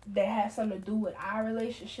that has something to do with our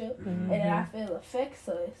relationship and that I feel affects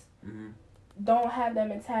us, don't have that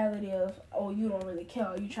mentality of, oh, you don't really care,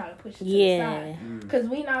 or you try to push it to the side. Because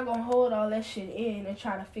we not going to hold all that shit in and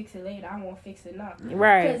try to fix it later. I won't fix it now.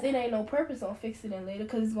 Right. Because it ain't no purpose on fixing it later,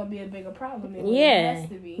 because it's going to be a bigger problem than what it has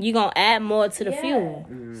to be. You going to add more to the fuel.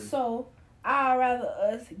 So, I'd rather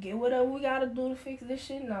us get whatever we got to do to fix this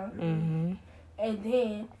shit now. And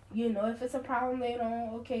then, if it's a problem later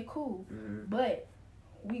on, okay, cool. But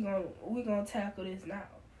we gonna tackle this now,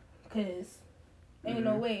 because ain't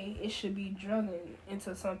no way it should be drugging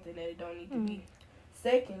into something that it don't need to be.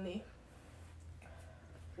 Secondly,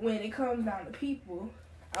 when it comes down to people,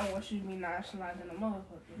 I want you to be nonchalant than a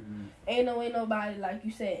motherfucker. Ain't no way nobody, like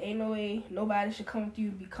you said, ain't no way nobody should come to you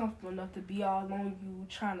and be comfortable enough to be all on you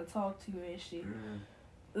trying to talk to you and shit.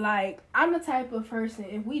 Like, I'm the type of person,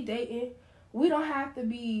 if we dating, we don't have to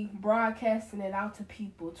be broadcasting it out to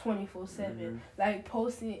people 24/7. Like,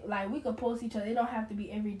 posting, like, we could post each other. It don't have to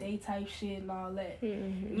be everyday type shit and all that.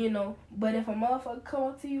 But if a motherfucker come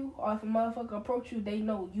up to you, or if a motherfucker approach you, they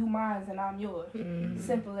know you mine and I'm yours.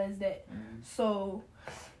 Simple as that. So,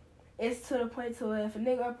 it's to the point to where if a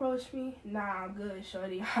nigga approach me, nah, I'm good,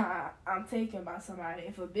 shorty. I'm taken by somebody.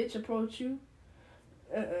 If a bitch approach you,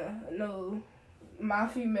 no, my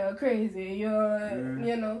female crazy. You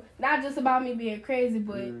know, not just about me being crazy,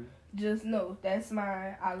 but just know that's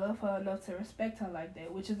I love her enough to respect her like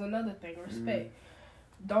that, which is another thing, respect.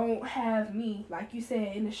 Don't have me, like you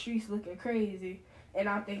said, in the streets looking crazy, and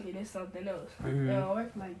I'm thinking it's something else. It don't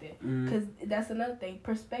work like that. Because that's another thing.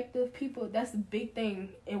 Perspective, people, that's the big thing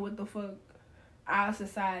in what the fuck our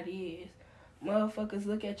society is. Motherfuckers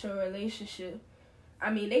look at your relationship.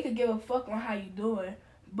 I mean, they could give a fuck on how you doing,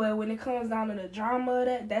 but when it comes down to the drama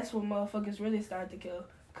of that's when motherfuckers really start to kill.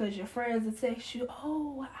 Because your friends will text you,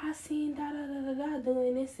 oh, I seen da-da-da-da-da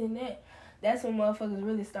doing this and that. That's when motherfuckers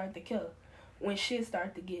really start to kill. When shit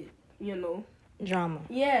start to get, drama.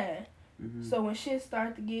 Yeah. So when shit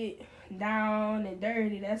start to get down and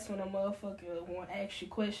dirty, that's when a motherfucker want to ask you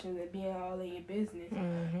questions and being all in your business.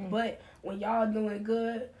 But when y'all doing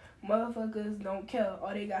good, motherfuckers don't care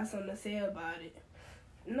or they got something to say about it.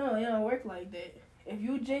 No, it don't work like that. If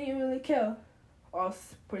you genuinely care or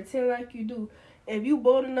pretend like you do, if you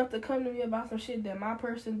bold enough to come to me about some shit that my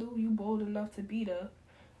person do, you bold enough to be there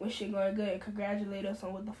when shit going good and congratulate us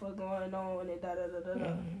on what the fuck going on and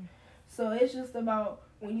da-da-da-da-da. So it's just about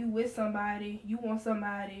when you with somebody, you want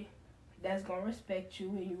somebody that's going to respect you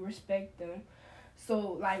and you respect them.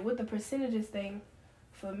 So, like, with the percentages thing,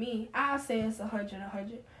 for me, I'll say it's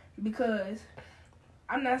 100, because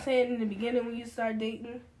I'm not saying in the beginning when you start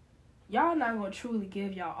dating, y'all not going to truly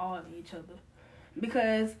give y'all all to each other.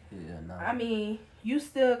 Because, I mean, you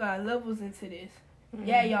still got levels into this.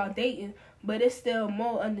 Yeah, y'all dating, but it's still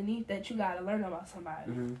more underneath that you got to learn about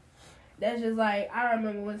somebody. That's just like, I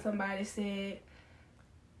remember when somebody said,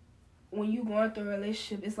 when you going through a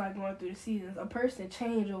relationship, it's like going through the seasons. A person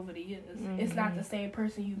change over the years. It's not the same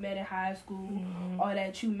person you met in high school or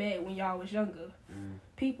that you met when y'all was younger.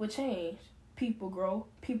 People change. People grow.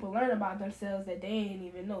 People learn about themselves that they ain't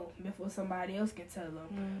even know before somebody else can tell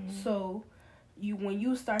them. So, when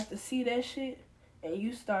you start to see that shit and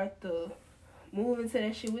you start to move into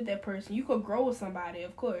that shit with that person, you could grow with somebody,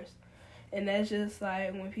 of course. And that's just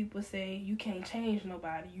like when people say you can't change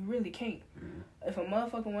nobody. You really can't. If a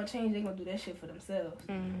motherfucker want to change, they going to do that shit for themselves.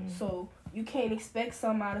 So you can't expect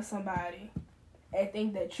something out of somebody and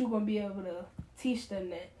think that you going to be able to teach them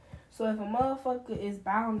that. So if a motherfucker is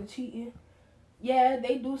bound to cheating, yeah,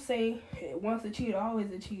 they do say once a cheater, always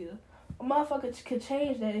a cheater. A motherfucker could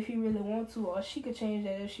change that if he really want to, or she could change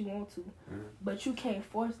that if she want to. But you can't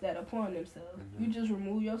force that upon themselves. You just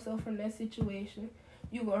remove yourself from that situation.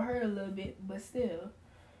 You gonna hurt a little bit, but still,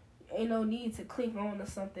 ain't no need to cling on to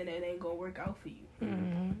something that ain't gonna work out for you.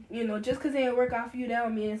 Just because it ain't work out for you, that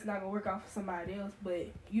don't mean it's not gonna work out for somebody else. But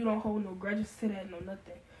you don't hold no grudges to that, no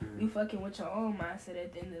nothing. You fucking with your own mindset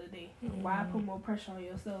at the end of the day. Why put more pressure on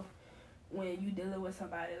yourself when you dealing with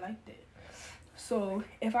somebody like that? So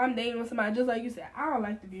if I'm dating with somebody, just like you said, I don't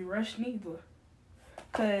like to be rushed neither.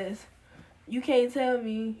 Cause you can't tell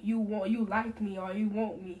me you like me or you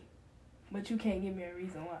want me, but you can't give me a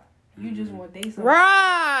reason why. You just want to date somebody.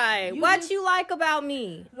 Right. What you like about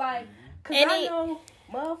me? Like, cause I know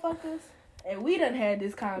motherfuckers, and we done had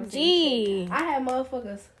this conversation. I had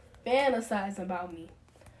motherfuckers fantasizing about me.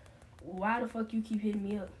 Why the fuck you keep hitting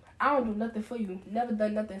me up? I don't do nothing for you. Never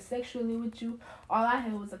done nothing sexually with you. All I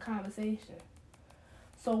had was a conversation.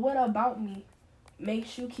 So what about me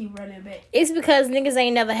makes you keep running back? It's because niggas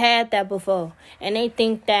ain't never had that before. And they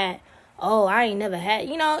think that, oh, I ain't never had,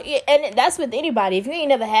 and that's with anybody. If you ain't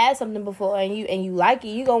never had something before and you like it,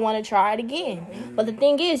 you gonna want to try it again. But the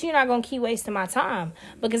thing is, you're not gonna keep wasting my time,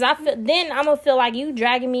 because I'm gonna feel like you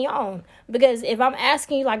dragging me on. Because if I'm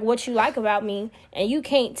asking you like what you like about me and you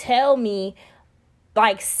can't tell me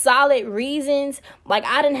like solid reasons, like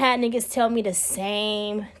I done had niggas tell me the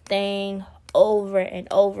same thing over and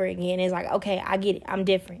over again. It's like, okay, I get it. I'm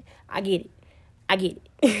different. I get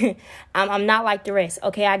it. I'm not like the rest.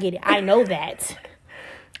 Okay, I get it. I know that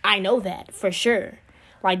for sure.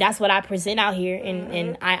 Like, that's what I present out here,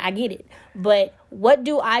 and I get it. But what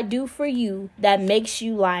do I do for you that makes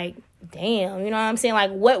you like, damn, you know what I'm saying?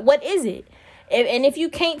 Like, what is it? And if you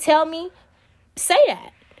can't tell me, say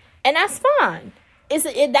that. And that's fine.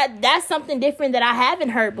 That's something different that I haven't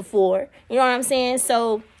heard before. You know what I'm saying?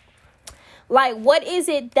 So, like, what is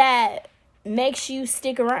it that makes you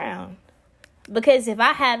stick around? Because if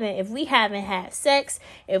we haven't had sex,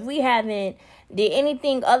 if we haven't did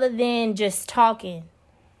anything other than just talking,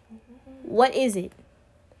 what is it?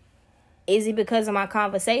 Is it because of my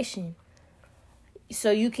conversation?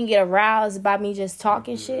 So you can get aroused by me just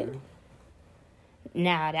talking shit?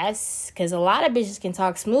 Nah, that's because a lot of bitches can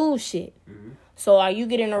talk smooth shit. So are you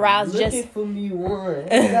getting aroused just... Looking for me one.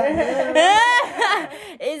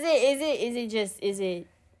 Is it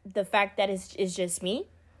the fact that it's just me?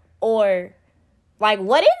 Or, like,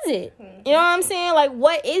 what is it? You know what I'm saying? Like,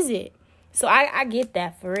 what is it? So, I get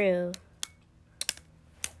that, for real.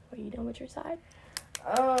 Are you done with your side?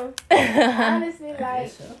 Honestly,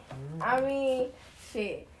 like, I mean,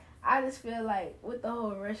 shit. I just feel like with the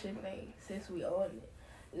whole Russian thing, since we own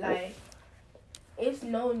it, like, it's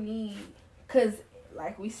no need, because,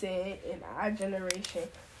 like we said, in our generation,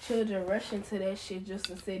 children rush into that shit just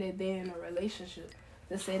to say that they're in a relationship,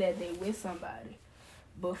 to say that they with somebody.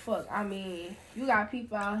 But fuck, I mean, you got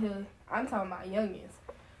people out here, I'm talking about youngins,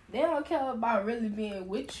 they don't care about really being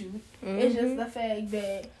with you. It's just the fact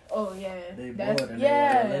that, oh yeah, that's,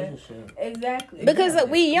 yeah, exactly. Because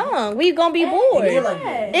we young, we gonna be bored.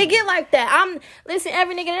 It get like that. Listen,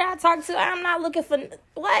 every nigga that I talk to, I'm not looking for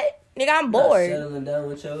what. Nigga, I'm bored. Not settling down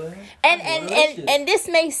with your ass. And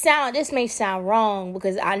this may sound wrong,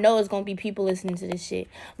 because I know it's gonna be people listening to this shit.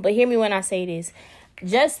 But hear me when I say this.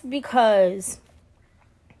 Just because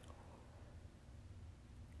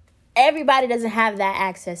everybody doesn't have that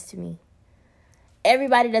access to me.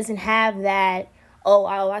 Everybody doesn't have that,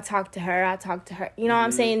 I talk to her. You know what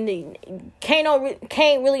I'm saying?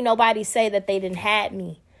 Can't really nobody say that they didn't have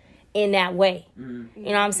me in that way. You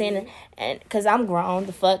know what I'm saying? And because I'm grown,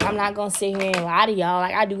 the fuck, I'm not gonna sit here and lie to y'all.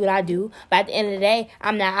 Like, I do what I do, but at the end of the day,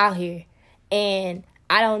 I'm not out here. And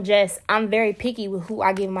I'm very picky with who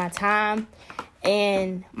I give my time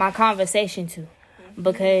and my conversation to,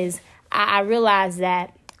 because I realize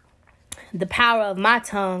that the power of my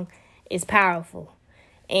tongue is powerful.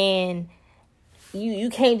 And you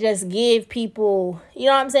can't just give people, you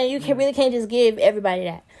know what I'm saying? You really can't just give everybody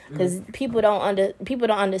that. Because people don't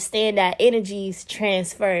understand that energies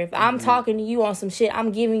transfer. If I'm talking to you on some shit,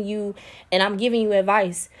 I'm giving you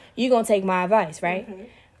advice. You're going to take my advice, right?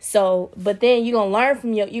 So, but then you're going to learn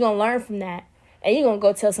from that, and you're going to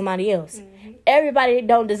go tell somebody else. Everybody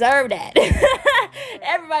don't deserve that.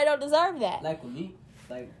 Everybody don't deserve that. Like with me,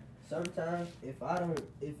 like, sometimes if I'm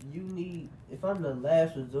the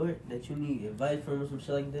last resort that you need advice from or some shit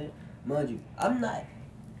like that, mind you, I'm not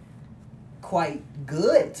quite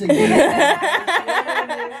good to give.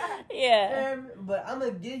 Yeah. But I'm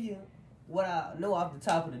gonna give you what I know off the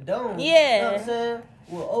top of the dome. Yeah. You know what I'm saying?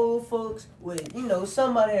 With old folks, with,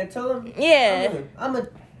 somebody had told me. Yeah. I'm gonna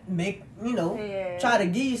make, try to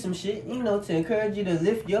give you some shit, to encourage you, to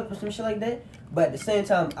lift you up or some shit like that. But at the same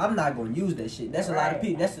time, I'm not gonna use that shit. That's a lot of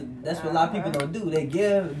people. That's what a lot of people don't do. They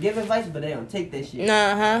give advice, but they don't take that shit.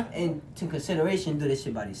 And to consideration, do this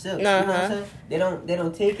shit by themselves. You know what I'm saying? They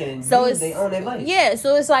don't take it and use their own advice. Yeah,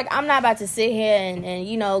 so it's like, I'm not about to sit here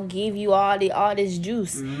and give you all this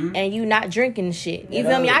juice and you not drinking the shit. You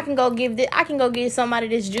feel me? I can go give somebody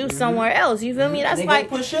this juice somewhere else. You feel me? That's like,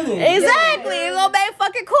 put sugar in. Exactly. It's gonna make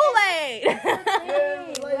fucking Kool-Aid.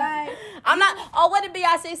 I'm not. What did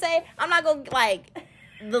Beyonce say? I'm not gonna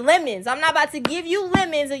the lemons. I'm not about to give you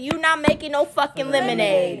lemons and you not making no fucking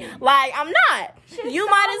lemonade. Like, I'm not. You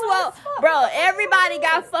might as well, bro. Everybody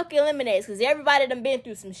got fucking lemonades because everybody done been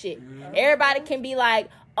through some shit. Everybody can be like,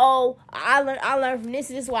 oh, I learned from this.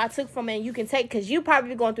 This is what I took from it. And you can take, because you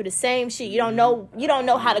probably going through the same shit. You don't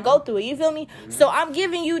know how to go through it. You feel me? So I'm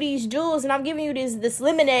giving you these jewels and I'm giving you this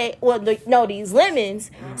lemonade. These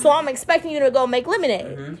lemons. So I'm expecting you to go make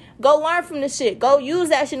lemonade. Go learn from this shit. Go use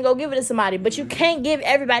that shit and go give it to somebody. But you can't give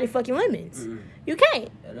everybody fucking lemons. You can't.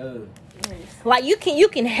 Like, you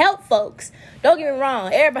can help folks. Don't get me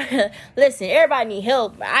wrong. Everybody need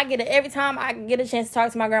help. Every time I get a chance to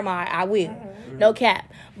talk to my grandma, I will. No cap.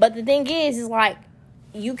 But the thing is like,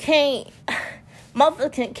 you can't,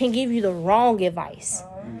 motherfucker can give you the wrong advice.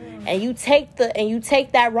 And you take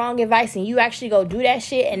that wrong advice and you actually go do that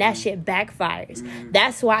shit and that shit backfires.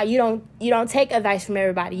 That's why you don't take advice from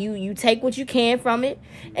everybody. You take what you can from it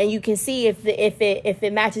and you can see if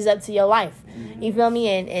it matches up to your life. You feel me?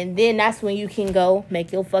 And then that's when you can go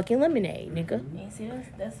make your fucking lemonade, nigga. And see,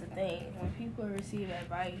 that's the thing. When people receive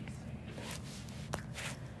advice,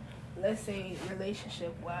 let's say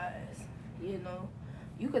relationship wise,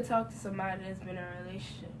 you could talk to somebody that's been in a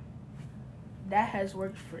relationship that has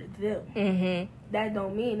worked for them. That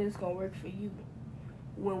don't mean it's gonna work for you.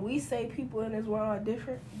 When we say people in this world are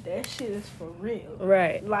different, that shit is for real.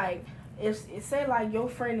 Right. Like, if say like your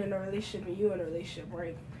friend in a relationship and you in a relationship,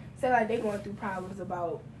 right? Say like they going through problems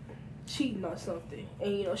about cheating or something,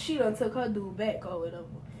 and she done took her dude back or whatever.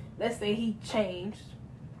 Let's say he changed,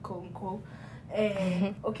 quote unquote.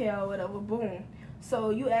 And okay, or whatever, boom.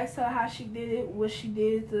 So you asked her how she did it, what she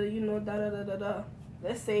did to, da da da da da.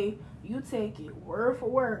 Let's say you take it word for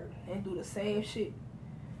word and do the same shit,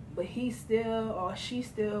 but he still or she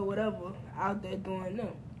still whatever out there doing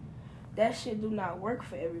them. That shit do not work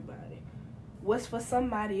for everybody. what's for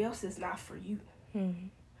somebody else is not for you. Mm-hmm.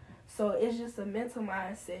 So it's just a mental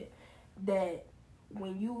mindset that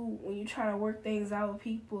when you trying to work things out with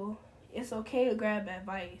people, it's okay to grab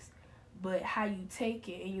advice, but how you take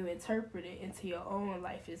it and you interpret it into your own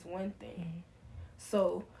life is one thing. Mm-hmm.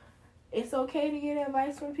 So it's okay to get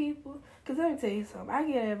advice from people. Because let me tell you something. I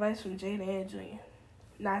get advice from Jada and Jr.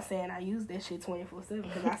 Not saying I use that shit 24/7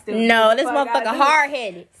 because I still no, this motherfucker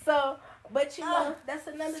hard-headed. So, but you know, that's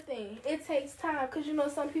another thing. It takes time because, you know,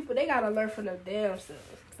 some people, they got to learn from them damn selves.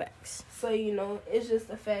 Facts. So, you know, it's just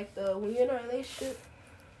the fact of when you're in a relationship,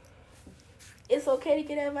 it's okay to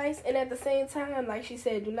get advice. And at the same time, like she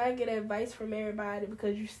said, do not get advice from everybody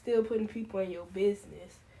because you're still putting people in your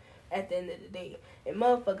business at the end of the day. And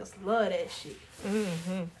motherfuckers love that shit.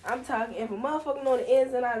 Mm-hmm. I'm talking, if a motherfucker know the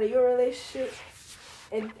ins and outs of your relationship,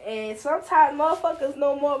 and sometimes motherfuckers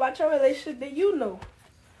know more about your relationship than you know.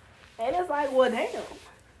 And it's like, well, damn.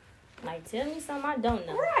 Like, tell me something I don't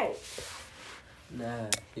know. Right.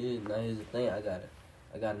 Here's the thing. I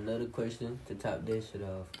got another question to top that shit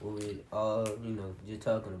off. What we all, you know, just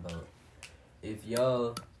talking about. If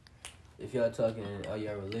y'all talking about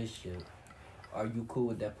your relationship, are you cool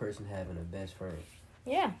with that person having a best friend?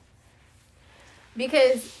 Yeah.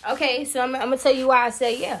 Because, okay, so I'm going to tell you why I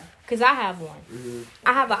say yeah. Because I have one. Mm-hmm.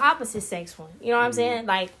 I have an opposite sex one. You know what I'm saying?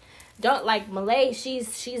 Like, don't, like, Malay,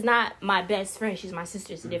 she's not my best friend. She's my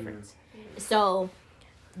sister. It's a difference. So,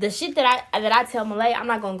 the shit that I tell Malay, I'm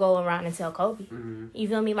not going to go around and tell Kobe. Mm-hmm. You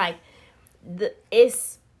feel me? Like,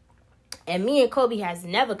 and me and Kobe has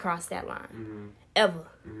never crossed that line. Mm-hmm. Ever.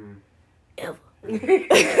 Mm-hmm. Ever.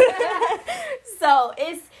 So,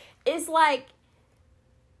 it's like,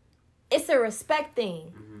 it's a respect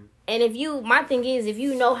thing. Mm-hmm. And my thing is, if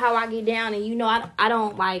you know how I get down and you know I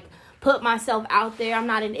don't like put myself out there, I'm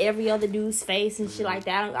not in every other dude's face and shit like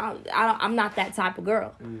that. I'm not that type of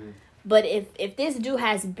girl. Mm-hmm. But if this dude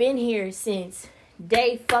has been here since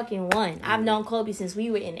day fucking one, I've known Kobe since we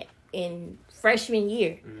were in freshman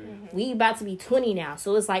year. Mm-hmm. We about to be 20 now,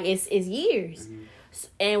 so it's like it's years. Mm-hmm.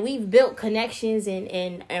 And we've built connections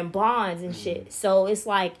and bonds and shit. So it's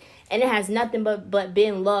like, and it has nothing but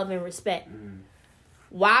been love and respect.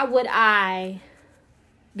 Why would I,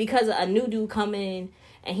 because a new dude coming in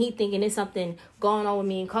and he thinking there's something going on with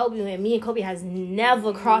me and Kobe has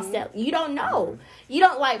never crossed that. You don't know. You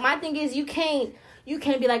don't, like, my thing is you can't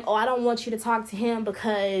be like, oh, I don't want you to talk to him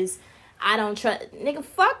because I don't trust. Nigga,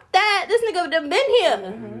 fuck that. This nigga done been here.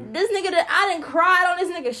 Mm-hmm. This nigga, I done cried on this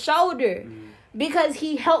nigga's shoulder. Because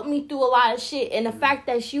he helped me through a lot of shit. And the fact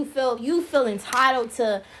that you feel entitled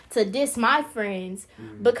to diss my friends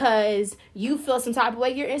because you feel some type of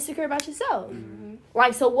way, you're insecure about yourself. Mm-hmm.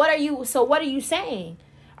 Like, so what are you saying?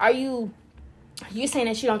 Are you saying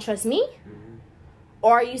that you don't trust me? Mm-hmm.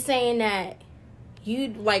 Or are you saying that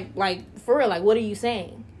you like for real, like what are you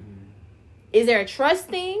saying? Mm-hmm. Is there a trust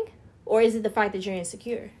thing or is it the fact that you're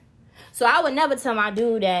insecure? So I would never tell my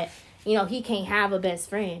dude that, you know, he can't have a best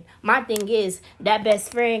friend. My thing is that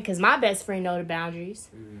best friend, because my best friend know the boundaries.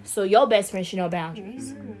 So your best friend should know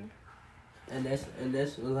boundaries. And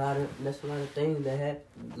that's a lot of things that have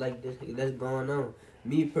like this that's going on.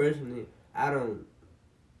 Me personally, I know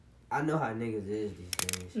how niggas is these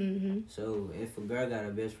days. Mm-hmm. So if a girl got a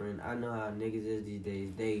best friend, I know how niggas is these days.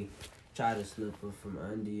 They try to slip her from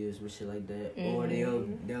under you and shit like that, or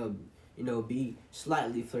they'll you know, be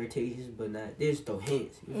slightly flirtatious, but not, they just throw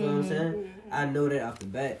hints. You feel what I'm saying? I know that off the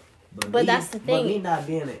bat. But that's the thing. But me not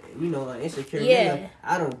being an insecure nigga,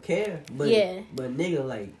 I don't care. But nigga,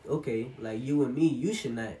 like, okay, like you and me, you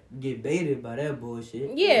should not get baited by that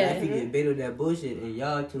bullshit. Yeah. Like, if you get baited with that bullshit and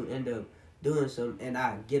y'all two end up doing something and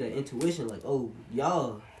I get an intuition like, oh,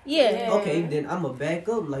 y'all. Yeah. Okay, then I'ma back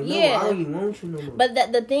up. Like, no, I don't even want you no more. But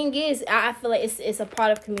the thing is, I feel like it's a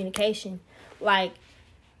part of communication. Like,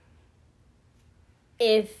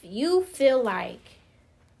 if you feel like,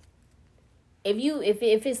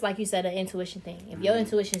 if it's like you said, an intuition thing, if your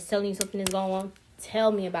intuition is telling you something is going on,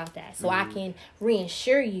 tell me about that so I can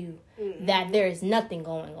reassure you that there is nothing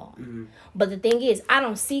going on. But the thing is, I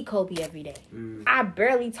don't see Kobe every day. I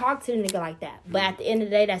barely talk to the nigga like that. But at the end of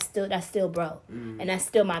the day, that's still bro, and that's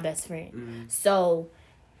still my best friend. So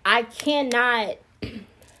I cannot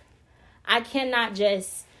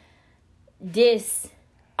just diss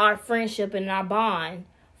our friendship and our bond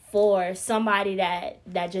for somebody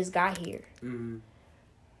that just got here, and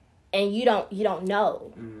you don't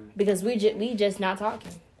know, because we just not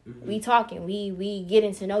talking. We talking. We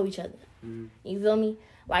getting to know each other. You feel me?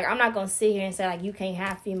 Like, I'm not gonna sit here and say like you can't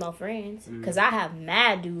have female friends, because I have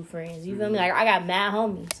mad dude friends. You feel me? Like, I got mad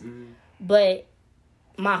homies, but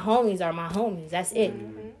my homies are my homies. That's it.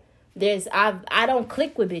 I don't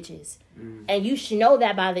click with bitches. And you should know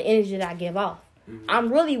that by the energy that I give off.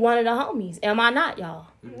 I'm really one of the homies. Am I not, y'all?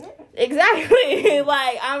 Exactly.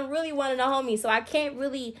 Like, I'm really one of the homies. So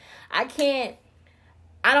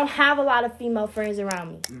I don't have a lot of female friends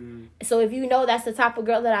around me. So if you know that's the type of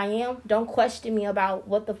girl that I am, don't question me about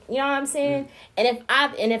you know what I'm saying? And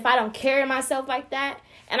if I don't carry myself like that,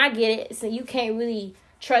 and I get it, so you can't really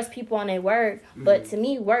trust people on their word, but to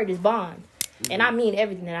me, word is bond. And I mean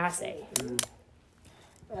everything that I say.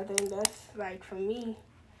 I think that's, like, for me,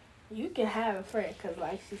 you can have a friend, because,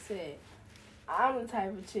 like she said, I'm the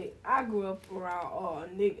type of chick, I grew up around all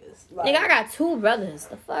niggas. Like, Nigga, I got 2 brothers.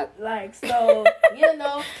 The fuck? Like, so, you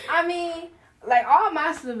know, I mean, like, all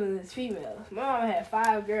my siblings is females. My mama had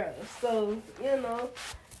 5 girls. So, you know,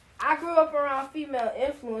 I grew up around female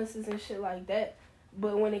influences and shit like that.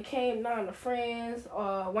 But when it came down to friends,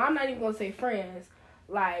 well, I'm not even going to say friends,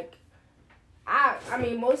 like, I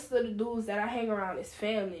mean, most of the dudes that I hang around is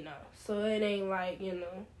family now. So it ain't like, you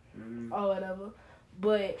know, or whatever.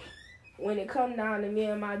 But when it come down to me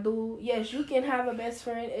and my dude, yes, you can have a best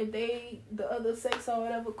friend if they the other sex or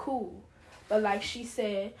whatever, cool. But like she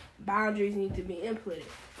said, boundaries need to be implemented.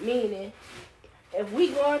 Meaning, if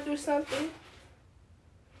we going through something,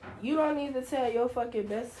 you don't need to tell your fucking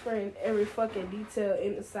best friend every fucking detail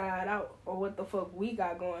inside out or what the fuck we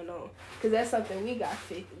got going on. Because that's something we gotta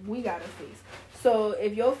fix. So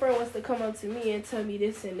if your friend wants to come up to me and tell me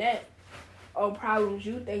this and that, or problems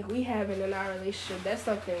you think we having in our relationship, that's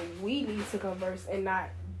something we need to converse and not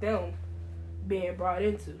them being brought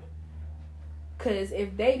into. Because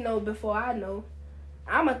if they know before I know,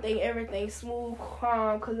 I'm going to think everything's smooth,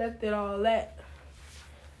 calm, collected, all that.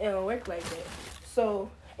 It don't work like that. So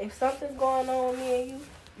if something's going on with me and you,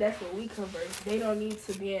 that's what we converse. They don't need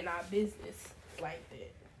to be in our business like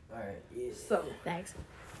that. All right. Yeah. So. Thanks.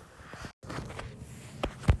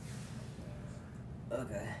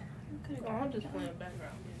 Okay. I'm just playing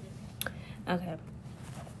background music. Okay.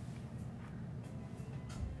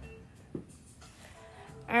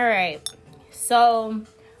 All right. So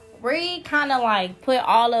we kind of like put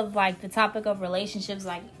all of like the topic of relationships,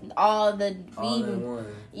 like all in one.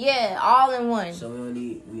 Yeah, all in one. So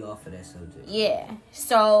we offer that subject. Yeah.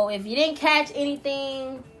 So if you didn't catch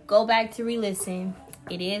anything, go back to re-listen.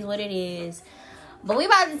 It is what it is. But we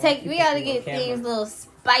gotta get things a little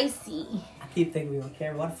spicy. I keep thinking we on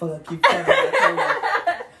camera. Why the fuck I keep talking on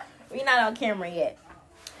camera? We're not on camera yet.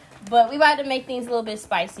 But we about to make things a little bit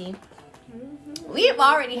spicy. We have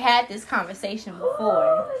already had this conversation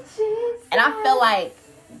before. And I feel like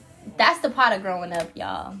that's the part of growing up,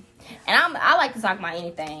 y'all. And I like to talk about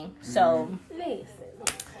anything. So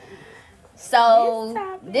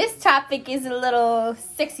this topic is a little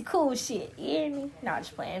sexy cool shit. You hear me? No, I'm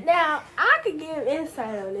just playing. Now, I could give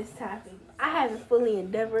insight on this topic. I haven't fully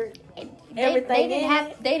endeavored everything.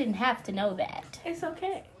 They didn't have to know that. It's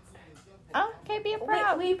okay. Oh, okay, be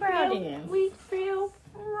proud. We proud of him. We feel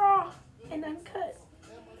raw and uncut.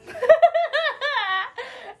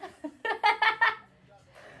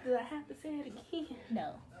 Do I have to say it again?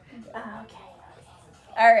 No. Okay.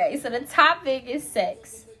 All right. So the topic is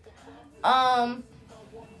sex. Y'all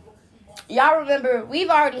remember we've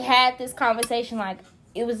already had this conversation. Like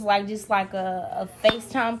it was like just like a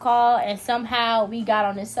FaceTime call, and somehow we got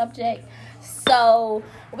on this subject. So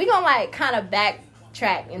we gonna like kind of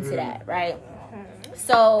backtrack into that, right?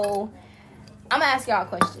 So I'm gonna ask y'all a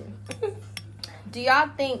question. Do y'all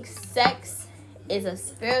think sex is a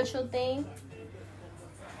spiritual thing?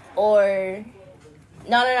 Or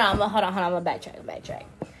no, hold on, I'm gonna backtrack.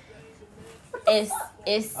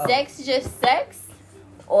 Is sex just sex?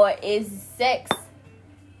 Or is sex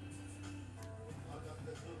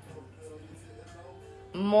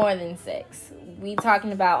more than sex? We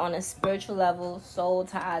talking about on a spiritual level, soul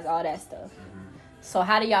ties, all that stuff. So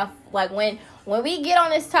how do y'all like when we get on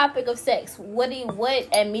this topic of sex, what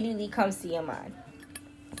immediately comes to your mind?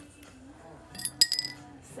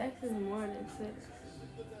 Sex is more than sex.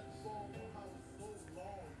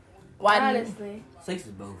 Why honestly? Sex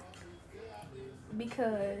is both.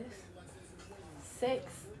 Because sex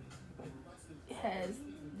has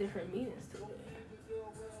different meanings to it.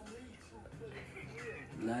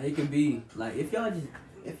 Nah, it can be like if y'all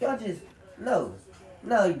just no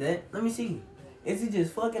like that. Let me see. Is it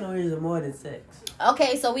just fucking or is it more than sex?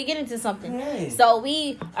 Okay, so we get into something. Yeah. So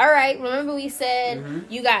remember we said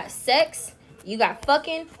you got sex, you got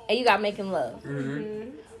fucking, and you got making love.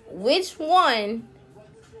 Which one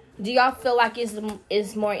do y'all feel like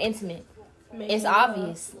is more intimate? It's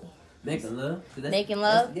obviously making love. Making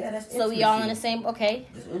love. That's so we all in the same. Okay.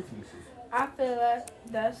 That's intimacy. I feel like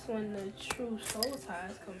that's when the true soul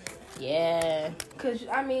ties come in. Yeah. Because,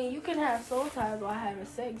 I mean, you can have soul ties while having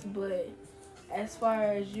sex, but as far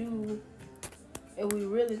as you, if we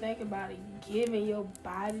really think about it, giving your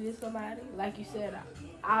body to somebody, like you said,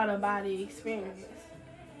 out-of-body experience.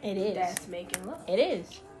 It is. That's making love. It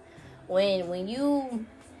is. When you...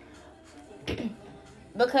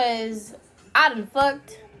 Because I done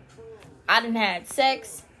fucked, I done had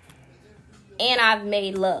sex, and I've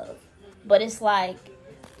made love. But it's like,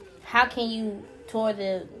 how can you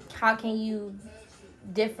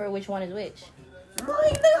differ which one is which?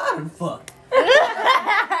 I done fucked.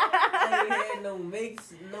 I ain't had no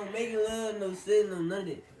making love, no sitting, no none of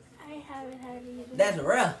that. I haven't had either. That's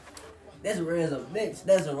rare. That's rare as a bitch.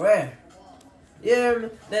 That's rare. You hear me?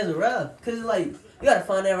 That's rare. Cause it's like, you gotta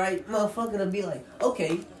find that right motherfucker to be like,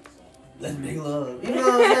 okay, let's make love. You know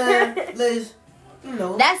what I'm saying? Let's, you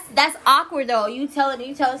know. That's awkward though. You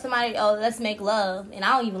telling somebody, oh, let's make love, and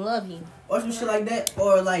I don't even love you. Or some shit like that.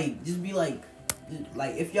 Or like, just be like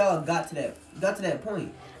if y'all got to that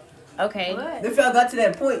point. Okay. What? If y'all got to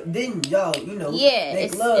that point, then y'all, you know, yeah,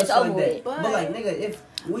 make love, it's over like with. that. But like, nigga, if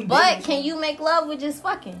we But can you make love with just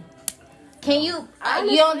fucking? Can you?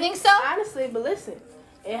 Honestly, you don't think so? Honestly, but listen,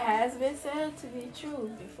 it has been said to be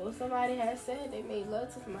true. Before somebody has said they made love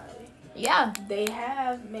to somebody, Yeah, they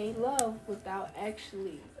have made love without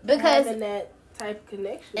actually because having that type of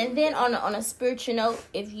connection. And then on a spiritual note,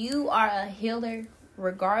 if you are a healer,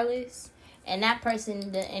 regardless, and that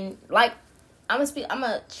person, and like, I'm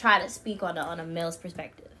gonna try to speak on a male's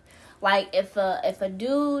perspective. Like if a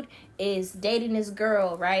dude is dating this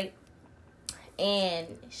girl, right, and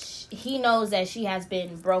he knows that she has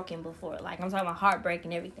been broken before, like I'm talking about heartbreak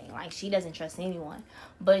and everything, like she doesn't trust anyone,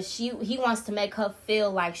 but he wants to make her feel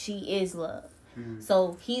like she is loved. Mm-hmm.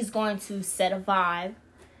 So he's going to set a vibe,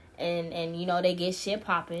 and you know, they get shit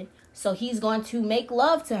popping. So he's going to make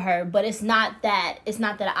love to her, but it's not that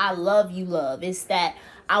I love you, love. It's that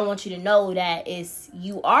I want you to know that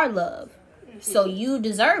you are love. So you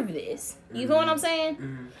deserve this. You feel what I'm saying?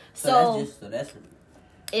 Mm-hmm. So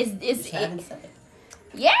it's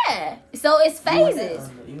yeah. So it's phases.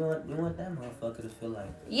 You want that motherfucker to feel like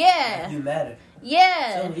like you matter.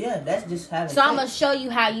 Yeah. So yeah, that's just having. So I'm gonna show you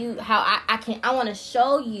I want to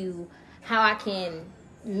show you how I can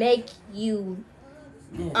make you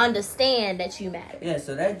understand that you matter. Yeah.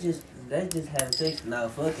 So that's just having sex. Now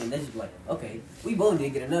fucking, that's just like, okay, we both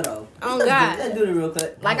need to get a nut off. Oh God. Let's do it real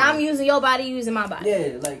quick. Like I'm using your body, you using my body.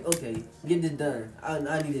 Yeah. Like, okay, get this done. I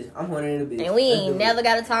need this. I'm horny in a bitch. And we ain't never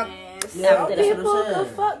gotta talk. Some people can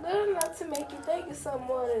fuck good enough to make you think of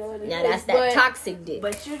someone. Now that's that toxic dick.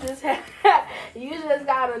 But you just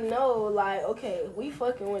gotta know, like, okay, we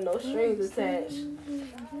fucking with no strings attached.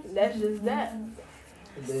 That's just that.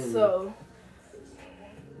 So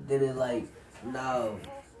then it's like, now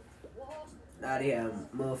they have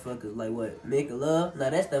motherfuckers like what, making love. Now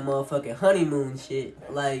that's that motherfucking honeymoon shit.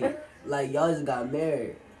 Like y'all just got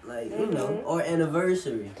married. Like, you know, or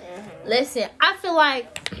anniversary. Listen, I feel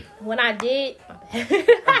like when I did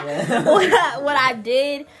when I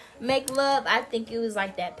did make love, I think it was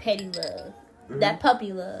like that petty love. That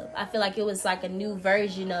puppy love. I feel like it was like a new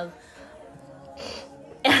version of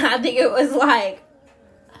I think it was like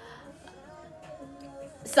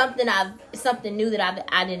something new that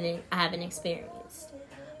I haven't experienced.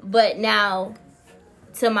 But now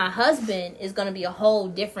to my husband is gonna be a whole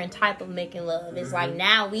different type of making love. It's like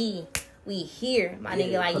now we here, my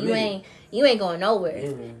nigga. Like you ain't going nowhere.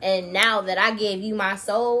 Yeah. And now that I gave you my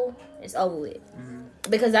soul, it's over with.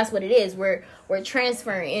 Because that's what it is. We're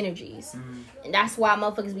transferring energies, and that's why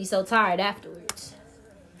motherfuckers be so tired afterwards.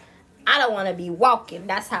 I don't want to be walking.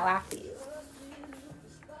 That's how I feel.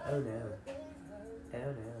 Oh no.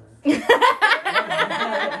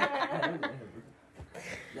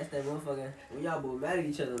 That's that motherfucker. When y'all both mad at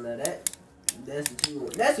each other now, that's what you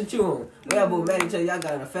want. That's what you want. When y'all both mad at each other, y'all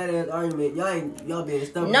got in a fat ass argument. Y'all being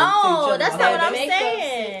stubborn. No, that's not what I'm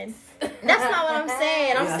saying. That's not what I'm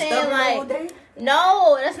saying. I'm saying like,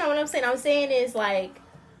 no, that's not what I'm saying. I'm saying is like,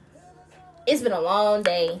 it's been a long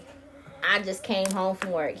day. I just came home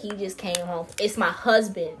from work. He just came home. It's my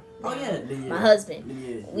husband. Oh yeah, my husband.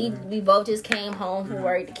 We both just came home from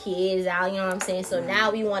work. The kids out. You know what I'm saying. So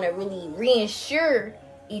now we want to really reassure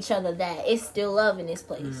each other that it's still love in this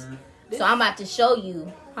place. So I'm about to show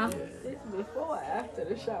you. Huh? This before or after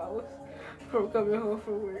the showers from coming home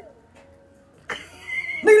from work.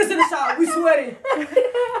 Niggas in the shower. We sweating.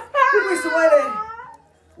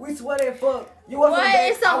 We sweating. Fuck. You wash your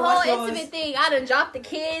bed, It's a whole intimate thing. I done dropped the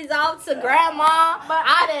kids off to grandma.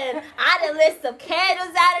 I done lit some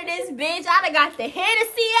candles out of this bitch. I done got the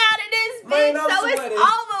Hennessy out of this bitch. Man, so it's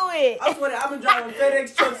over with. I swear, I've been driving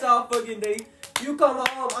FedEx trucks all fucking day. You come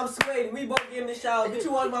home, I'm sweating. We both get in the shower. Bitch,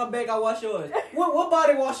 you wash my back, I wash yours. What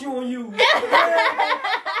body wash you want to use? What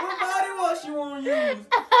body wash you want to use?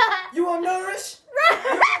 You want Nourish? You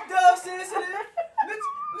want Dove Sensitive? Bitch,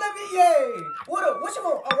 let me, What you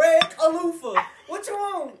want? A rag? A loofah? What you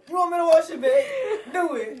want? You want me to wash your back?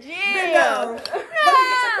 Do it. Yeah. Bend down. Let me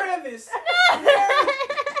get your crevice.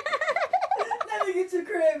 Let me get your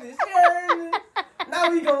crevice. Now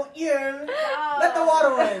we gon' let the water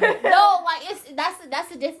run. No, like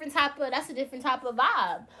that's a different type of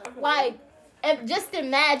vibe. Like, just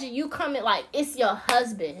imagine you coming like it's your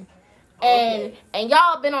husband, and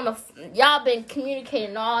y'all been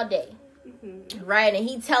communicating all day, right? And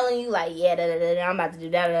he telling you like, I'm about to do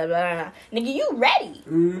that, nigga, you ready?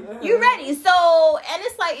 You ready? So, and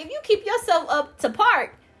it's like if you keep yourself up to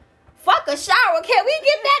park, fuck a shower. Can we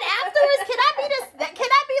get that afterwards? Can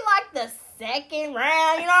I be like the second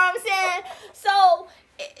round? You know what I'm saying? So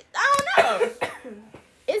I don't know.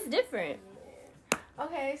 It's different.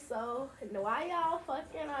 Okay, so while y'all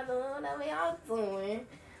fucking are doing whatever y'all doing,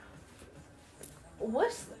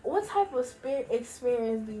 what type of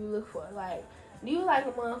experience do you look for? Like, do you like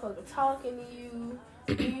a motherfucker talking to you?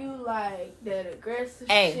 Do you like that aggressive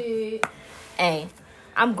shit? Hey,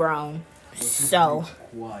 I'm grown, so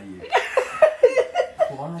quiet.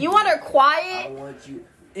 You want her quiet? I want you.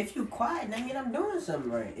 If you quiet, that mean I'm doing something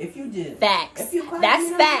right. If you just facts, if you quiet, that's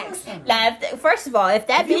facts. Like, first of all, if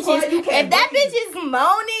that bitch is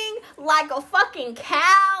moaning like a fucking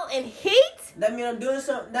cow in heat, that mean I'm doing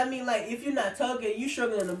something. That mean like if you're not talking, you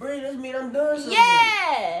struggling to breathe. That mean I'm doing something.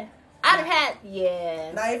 Yeah, I'd have had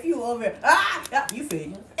Now if you over you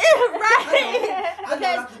faking. Right?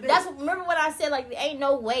 Because remember what I said. Like, there ain't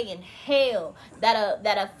no way in hell that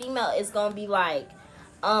a female is gonna be like,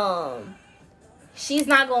 she's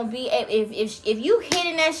not gonna be if you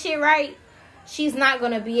hitting that shit right, she's not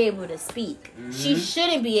gonna be able to speak. She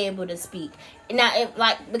shouldn't be able to speak. Now,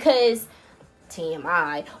 because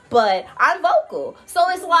TMI, but I'm vocal, so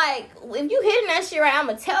it's like if you hitting that shit right, I'm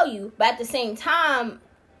gonna tell you. But at the same time,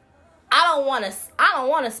 I don't want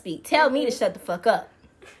to speak. Tell me to shut the fuck up.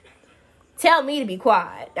 Tell me to be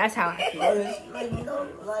quiet. That's how I feel. Like, you know,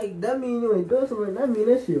 like that mean you ain't doing something. That mean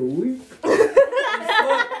that shit weak.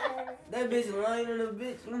 That bitch lying on the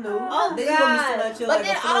bitch, you know. Oh God! But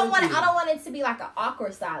then I don't want it to be like an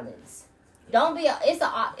awkward silence. Don't be.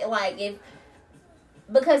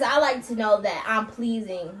 Because I like to know that I'm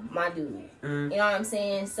pleasing my dude. You know what I'm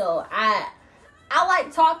saying? So I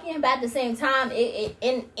like talking, but at the same time,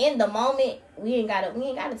 in the moment we ain't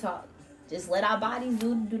gotta talk. Just let our bodies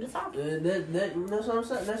do the talking. That's what I'm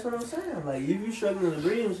saying. That's what I'm saying. Like if you struggling to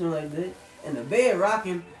breathe and something like that, and the bed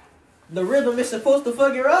rocking. The rhythm is supposed to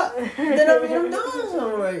fuck you up. Then I mean, I'm doing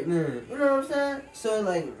something right now. You know what I'm saying? So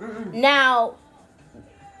like, now,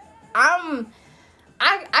 I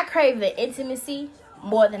crave the intimacy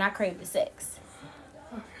more than I crave the sex,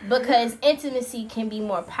 because intimacy can be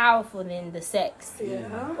more powerful than the sex.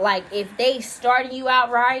 Yeah. Like if they starting you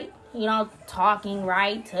out right, you know, talking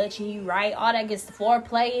right, touching you right, all that gets the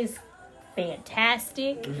foreplay is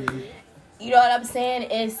fantastic. You know what I'm saying?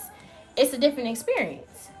 It's a different experience.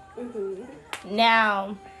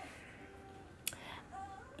 Now,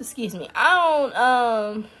 excuse me.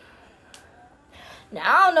 I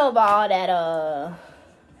don't know about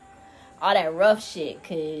all that rough shit,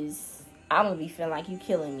 cause I'm gonna be feeling like you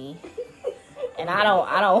killing me, and I don't.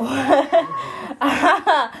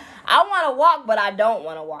 I want to walk, but I don't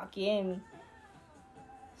want to walk. You hear me?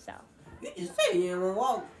 So. You just say you don't want to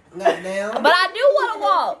walk. Goddamn. But I do want to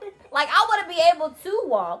walk. Like, I want to be able to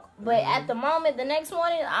walk. But at the moment, the next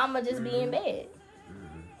morning, I'm going to just be in bed.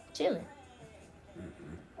 Chilling.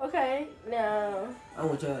 Okay, now. I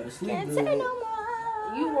want y'all to sleep. Can't say no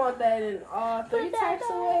more. You want that in all three types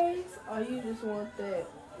of ways? Or you just want that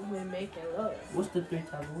when making love? What's the three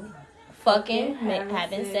types of ways? Fucking,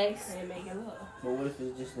 having sex. And making love. But what if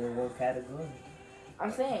it's just in one category?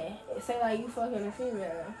 I'm saying, say like you fucking a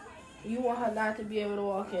female. You want her not to be able to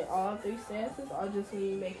walk in all three stances, or just when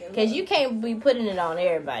you making love? Because you can't be putting it on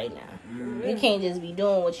everybody now. You can't just be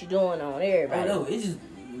doing what you're doing on everybody. I know. It's just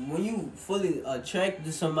when you fully attracted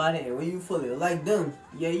to somebody and when you fully like them,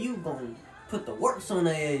 yeah, you gonna put the works on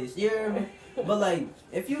their ass. You hear me? But like,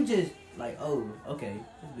 if you just like, oh, okay,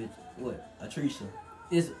 this bitch, what? A Teresa.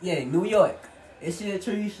 It's New York. It's a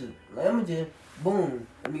Teresa. Like, I'm just boom.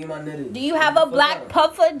 Let me get my nutty. Do you have a black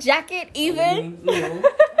puffer jacket even? You know,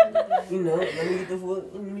 You know, let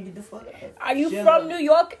me get the fuck out. Are you from New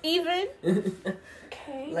York even?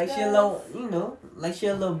 Okay. Like she a little, like she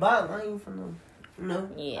a little bop. I ain't from no,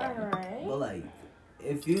 Yeah. Alright. But like,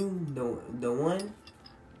 if you the one,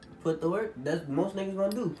 put the work. That's most niggas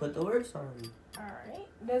gonna do. Put the works on. Alright.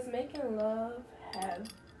 Does making love have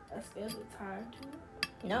a scheduled time to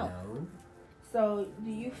it? No. So, do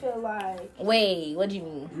you feel like... Wait, what do you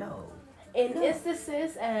mean? No. In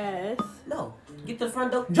instances as... No. Get to the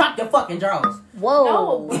front door. Drop your fucking drawers. Whoa.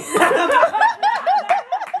 No.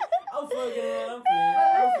 I'm fucking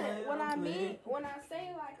When I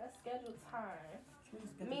say like a scheduled time,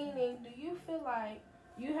 meaning, do you feel like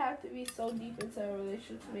you have to be so deep into a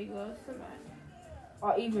relationship to make love to somebody?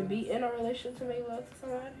 Or even be in a relationship to make love to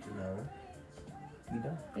somebody? No. You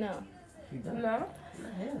don't. No. You don't. No?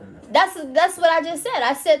 Hell no. That's what I just said.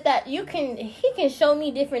 I said that he can show me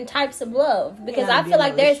different types of love because Yeah, I feel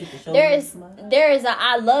like there is a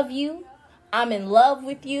I love you, I'm in love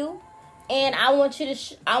with you, and I want you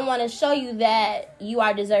to I want to show you that you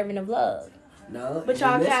are deserving of love. No. But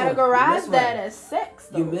y'all categorize that as sex,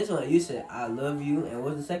 though. You missed one. You said I love you, and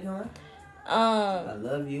what's the second one? I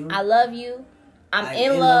love you. I love you. I'm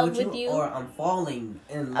in love with you. Or I'm falling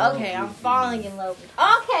in love. Okay, I'm falling in love with you.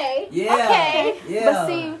 Okay. Yeah. Okay. Yeah. But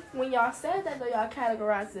see, when y'all said that, though, y'all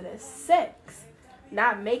categorized it as sex,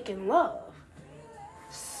 not making love.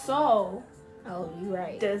 So, Oh, you're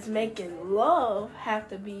right. does making love have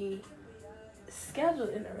to be scheduled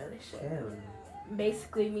in a relationship? Hell no.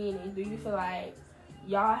 Basically meaning, do you feel like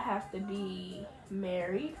y'all have to be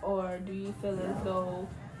married, or do you feel as though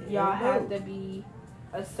y'all have to be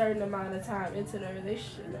a certain amount of time into the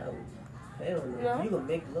relationship? No. Hell no. No? You can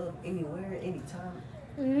make love anywhere, anytime.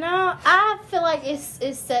 No, I feel like it's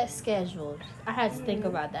set scheduled. I had to think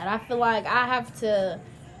about that. I feel like I have to.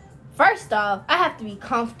 First off, I have to be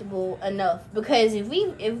comfortable enough because if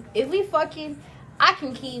we fucking, I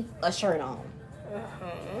can keep a shirt on.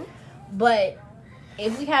 But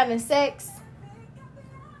if we having sex,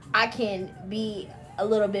 I can be a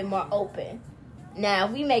little bit more open. Now,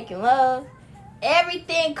 if we making love,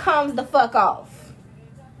 everything comes the fuck off.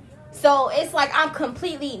 So it's like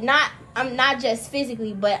I'm not just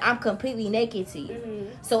physically, but I'm completely naked to you. Mm-hmm.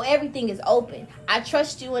 So everything is open. I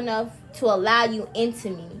trust you enough to allow you into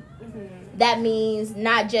me. Mm-hmm. That means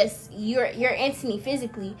not just you're into me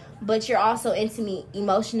physically, but you're also into me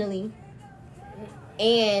emotionally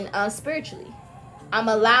and spiritually. I'm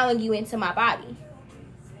allowing you into my body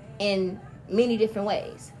in many different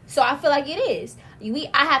ways. So I feel like it is.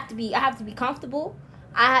 I have to be comfortable.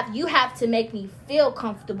 You have to make me feel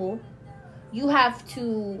comfortable. You have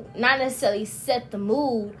to not necessarily set the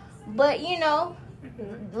mood, but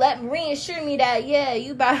reassure me that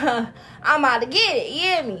I'm out to get it. You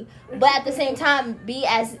hear me? But at the same time, be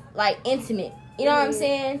as like intimate. You know what I'm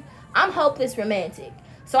saying? I'm hopeless romantic,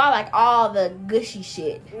 so I like all the gushy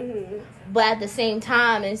shit. But at the same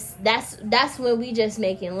time, that's when we just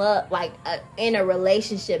making love, like in a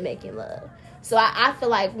relationship making love. So I feel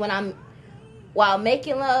like while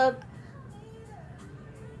making love,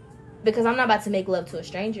 because I'm not about to make love to a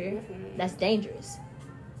stranger. That's dangerous.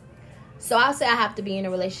 So I'll say I have to be in a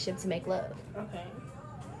relationship to make love. Okay.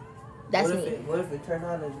 That's what me. What if it turned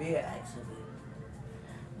out to be an accident?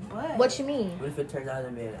 But What you mean? What if it turned out to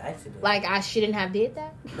be an accident? Like I shouldn't have did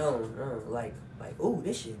that? No, like, ooh,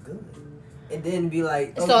 this shit good. And then be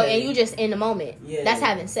like, okay. So, and you just in the moment. Yeah. That's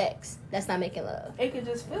having sex. That's not making love. it could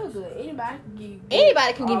just feel good.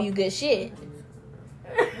 Anybody can give you good shit.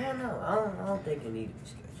 Hell no, I don't think it needed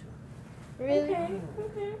to be scheduled. Really?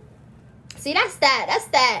 Okay. See, that's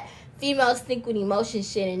that females think with emotion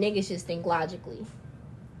shit and niggas just think logically.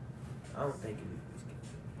 I don't think it needed to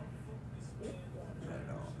be scheduled.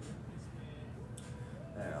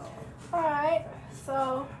 Not at all. Alright,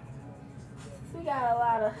 so we got a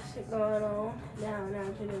lot of shit going on now in our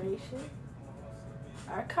generation.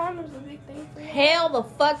 Are condoms a big thing for y'all? Hell the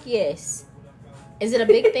fuck yes. Is it a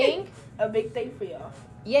big thing? A big thing for y'all.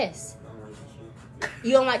 Yes. I don't like this shit.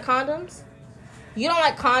 You don't like condoms? You don't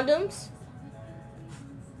like condoms?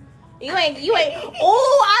 You ain't.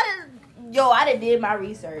 Oh, I done did my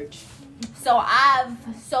research. So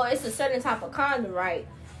it's a certain type of condom, right?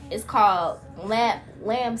 It's called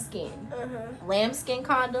lambskin. Lambskin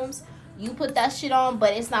condoms. You put that shit on,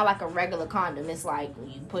 but it's not like a regular condom. It's like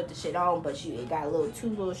you put the shit on, but it got two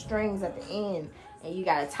little strings at the end, and you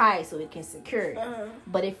gotta tie it so it can secure it.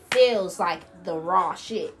 But it feels like the raw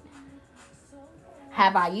shit.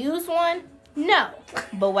 Have I used one? No.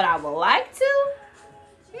 But what I would like to?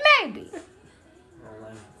 Maybe.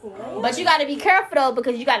 But you gotta be careful though,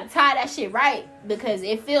 because you gotta tie that shit right, because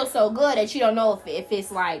it feels so good that you don't know if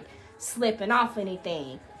it's like slipping off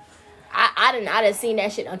anything. I didn't seen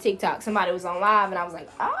that shit on TikTok. Somebody was on live and I was like,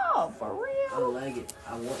 oh, for real? I don't like it.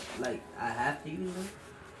 I want, like, I have to use them.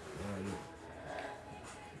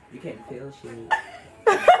 You can't feel shit.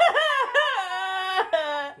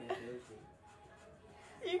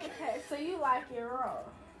 Okay, so you like it raw.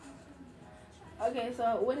 Okay,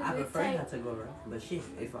 so what does I it prefer take? not to go raw. But shit,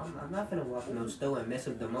 if I'm not finna walk in no store and mess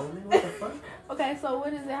up the moment, what the fuck? Okay, so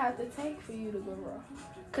what does it have to take for you to go raw?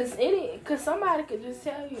 Cause somebody could just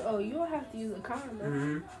tell you, oh, you don't have to use a condom.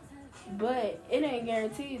 Mm-hmm. But it ain't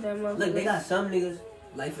guaranteed that motherfucker. Look, they got some niggas,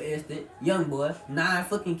 like for instance, young boy, 9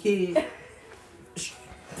 fucking kids,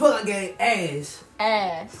 pull out their ass.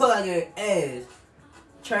 Pull out their ass.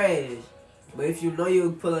 Trash. But if you know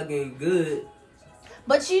you pull out their good.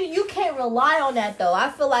 But you can't rely on that though. I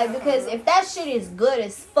feel like because if that shit is good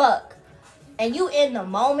as fuck and you in the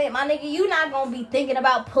moment, my nigga, you not gonna be thinking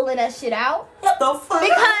about pulling that shit out. What the fuck?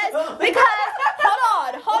 Because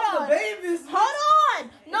hold on. The babies. Hold on.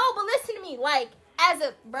 No, but listen to me. Like, as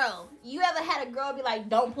a bro, you ever had a girl be like,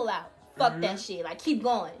 don't pull out. Fuck that shit. Like, keep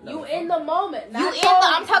going. You in the moment. I'm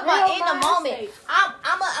talking about in the moment.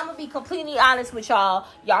 I'm gonna be completely honest with y'all.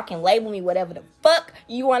 Y'all can label me whatever the fuck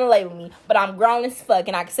you want to label me, but I'm grown as fuck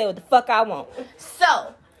and I can say what the fuck I want.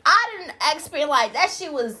 So I didn't experience like that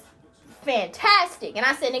shit was fantastic, and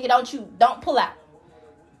I said, nigga, don't pull out.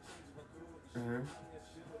 I ain't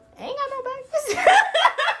got no babies.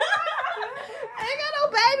 I ain't got no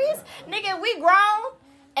babies, nigga. We grown.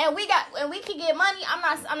 And we can get money.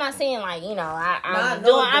 I'm not saying like, you know,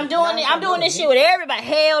 I'm doing this shit with everybody.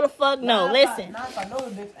 Hell the fuck no. Listen. If I know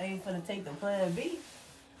the bitch ain't finna take the plan B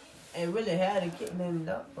and really had a kid named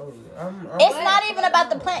up. It's not even about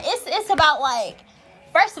the plan. It's about like,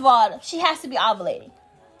 first of all, she has to be ovulating.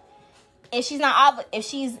 If she's not if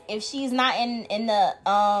she's not in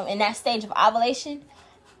that stage of ovulation,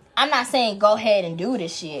 I'm not saying go ahead and do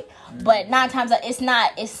this shit. But 9 times out,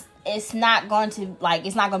 it's not going to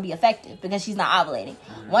be effective because she's not ovulating.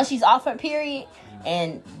 Once she's off her period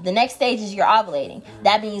and the next stage is you're ovulating,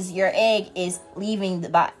 that means your egg is leaving the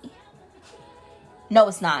body. No,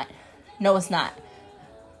 it's not.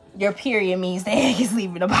 Your period means the egg is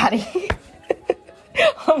leaving the body.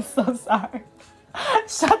 I'm so sorry.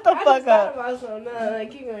 Shut the fuck up.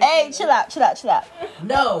 Hey, chill out.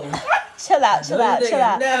 No. Chill out.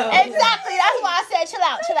 No. Exactly. That's why I said chill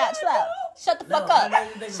out. Shut the fuck up.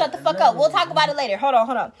 Shut the fuck up. We'll talk about it later. Hold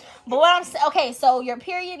on. But what I'm saying, okay, so your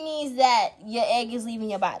period means that your egg is leaving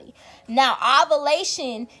your body. Now,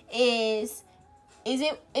 ovulation it's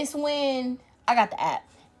when, I got the app.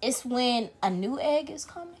 It's when a new egg is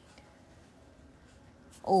coming.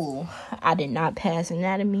 Oh, I did not pass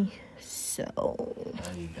anatomy, so.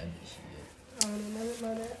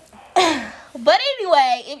 But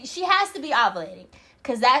anyway, she has to be ovulating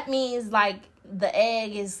because that means like the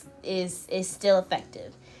egg is still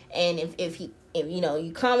effective, and if you know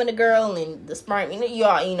you come in a girl and the sperm, you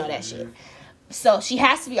know that shit. So she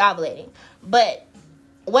has to be ovulating. But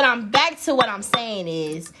what I'm saying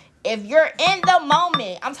is, if you're in the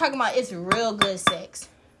moment, I'm talking about it's real good sex.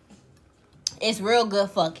 It's real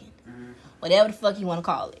good fucking. Whatever the fuck you want to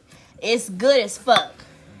call it. It's good as fuck.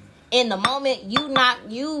 In the moment, you not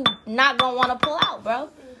gonna want to pull out,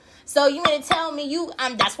 bro. So you mean to tell me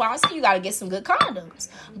that's why I say you gotta get some good condoms.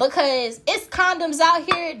 Because it's condoms out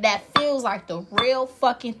here that feels like the real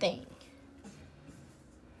fucking thing.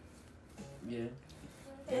 Yeah.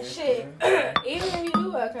 And shit, even when you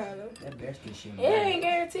do a condom, it ain't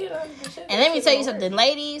guaranteed 100%. And let me tell you something,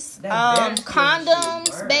 ladies.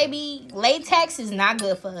 Condoms, baby, latex is not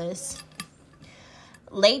good for us.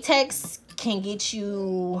 Latex can get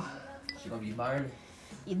you. She gonna be burning.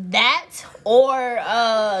 That, or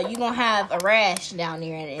you gonna have a rash down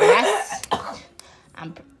there, and that's.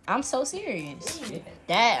 I'm so serious.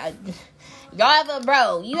 That y'all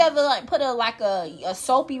ever, you ever like put a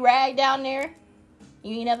soapy rag down there?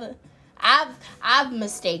 You ain't never. I've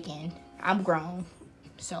mistaken. I'm grown,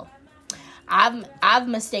 so I've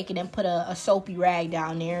mistaken and put a soapy rag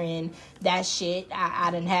down there, and that shit I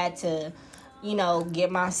done had to,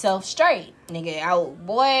 get myself straight, nigga. I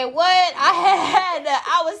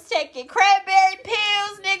was taking cranberry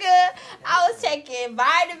pills, nigga. I was taking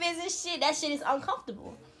vitamins and shit. That shit is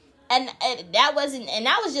uncomfortable, and that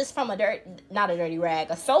was just from not a dirty rag,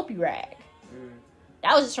 a soapy rag.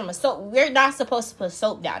 That was just from a soap. We're not supposed to put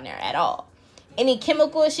soap down there at all. Any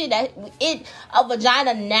chemical shit a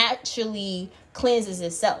vagina naturally cleanses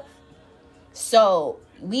itself. So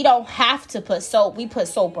we don't have to put soap. We put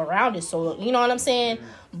soap around it. So you know what I'm saying?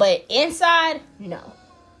 But inside, no.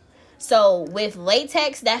 So with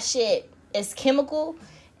latex, that shit is chemical,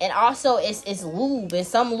 and also it's lube. And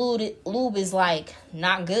some lube is like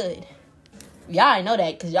not good. Y'all ain't know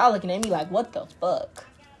that because y'all looking at me like, what the fuck?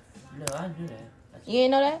 No, I knew that. You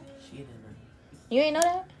ain't know that? She didn't know. You ain't know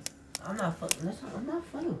that? I'm not fucking. Listen, I'm not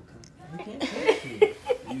fucking. You can't say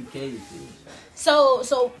You can't say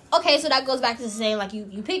So okay, so that goes back to saying like you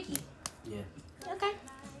picky. Yeah. Okay.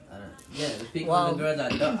 Yeah, the picky Well, the girls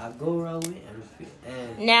I go around with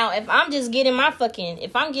and now if I'm just getting my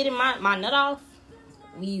my nut off,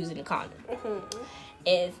 we using a condom.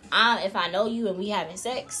 If I know you and we having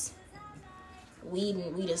sex, we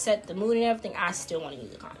just set the mood and everything, I still want to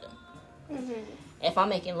use a condom. If I'm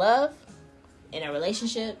making love in a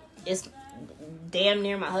relationship, it's damn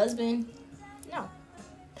near my husband, no.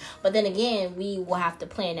 But then again, we will have to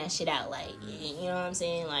plan that shit out. Like, you know what I'm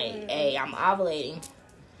saying? Like, hey, I'm ovulating.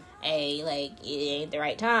 Hey, like, it ain't the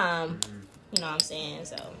right time. You know what I'm saying?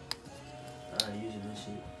 So. I'm using this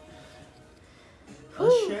shit.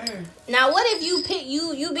 Oh, sure. Now, what if you pick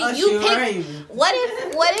you pick? What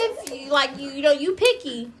if you, like you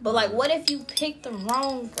picky, but like what if you pick the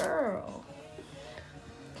wrong girl?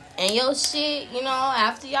 And your shit,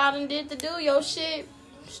 after y'all done did the do, your shit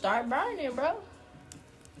start burning, bro.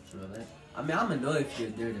 I mean, I'm gonna know if you're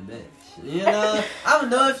dirty, bitch. I'm gonna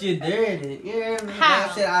know if you're dirty. You know what I mean? How?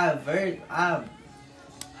 Like I said,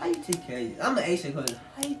 how you take care of you? I'm gonna ask you a question.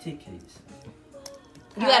 How you take care of yourself?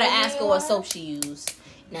 You gotta ask her what soap she use.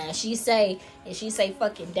 Now, if she say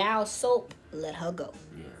fucking Dow soap, let her go.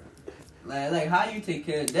 Yeah. Like how you take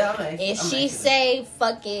care of that? If she say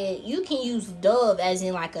fucking, you can use Dove as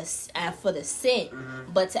in like for the scent,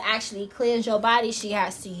 but to actually cleanse your body, she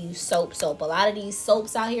has to use soap. A lot of these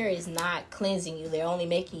soaps out here is not cleansing you; they're only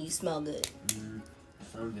making you smell good.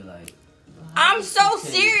 Some be like, I'm so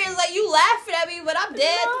serious. Like, you laughing at me, but I'm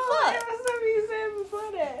dead the fuck. That's what you said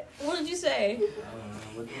before that. What did you say? I don't know.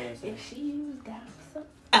 What did I say? If she used Dow soap.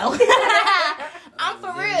 Oh. I'm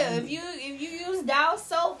for real. If you use Dow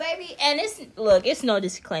soap, baby, and it's no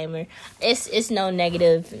disclaimer. It's no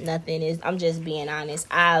negative, nothing. I'm just being honest.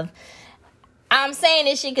 I'm saying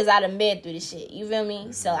this shit because I done been through this shit. You feel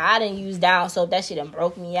me? So I done use Dow soap. That shit done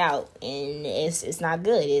broke me out, and it's not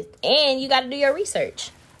good. And you got to do your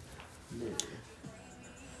research.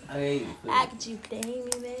 I mean, How could you blame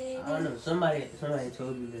me, baby? I don't know. Somebody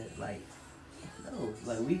told me that, like, no,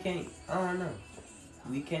 like we can't. I don't know.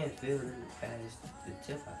 We can't feel it past the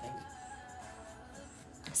tip. I think.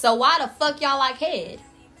 So why the fuck y'all like head?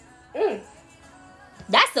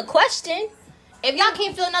 That's the question. If y'all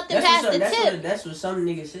can't feel nothing past the tip, that's what some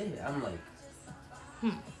niggas said. I'm like,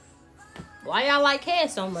 why y'all like head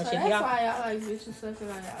so much? So that's why y'all like bitches sucking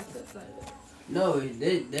on y'all tits like that. no,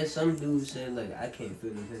 there's some dudes said like I can't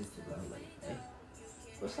feel the past tip. I'm like, hey,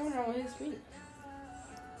 What's something wrong with his feet?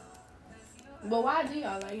 But why do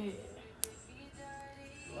y'all like head?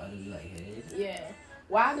 why do you like head? Yeah.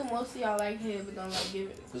 Why do most of y'all like head but don't like giving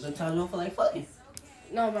it? Because sometimes you don't feel like fucking.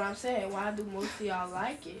 No, but I'm saying, why do most of y'all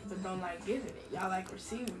like it but don't like giving it? Y'all like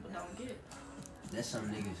receiving but don't give it. That's some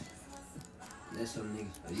niggas.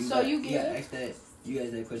 You give? Yeah, ask that. You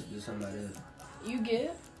ask that question to somebody else. You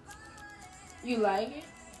give? You like it?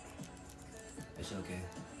 It's okay.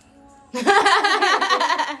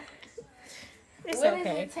 It's what okay.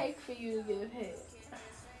 does it take for you to give head?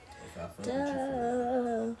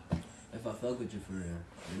 If I fuck with you for real,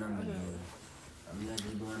 then I'm gonna do it. I'm not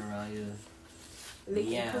just going around here.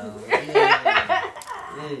 Yeah,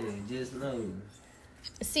 just know.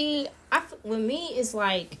 See, with me, it's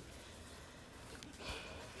like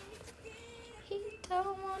he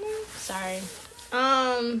don't wanna. Sorry.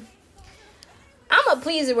 I'm a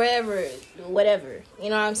pleaser whatever. You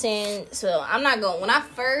know what I'm saying? So I'm not going. When I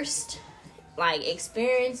first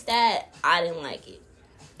experienced that, I didn't like it.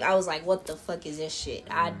 I was like, what the fuck is this shit?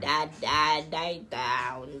 I don't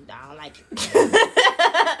like it.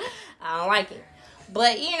 I don't like it.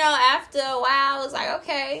 But, after a while, I was like,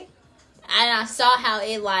 okay. And I saw how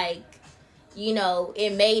it,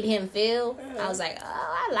 it made him feel. I was like, oh,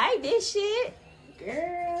 I like this shit.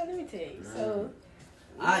 Girl, let me tell you. So,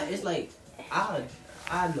 it's like, I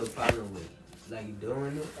have no problem with,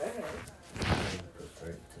 doing it. I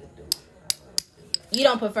prefer to do it. You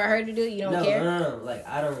don't prefer her to do it? You don't care? No.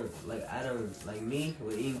 I don't, me,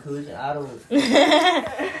 with eating coochie,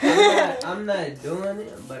 I'm not doing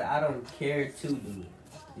it, but I don't care to do it,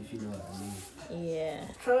 if you know what I mean. Yeah.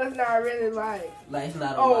 So it's not really it's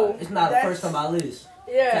not it's not that's- first on my list.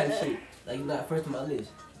 Yeah. Type of shit. It's not first on my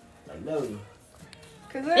list. No.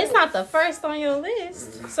 It's not the first on your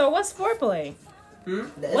list. So what's foreplay?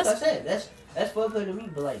 That's what I said. That's foreplay to me,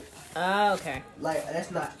 but Oh, okay.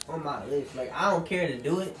 that's not on my list. I don't care to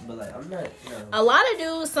do it, but I'm not. A lot of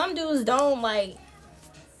dudes, some dudes don't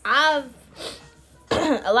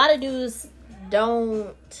a lot of dudes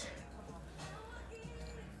don't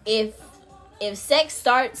if sex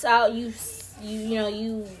starts out you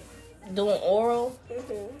doing oral,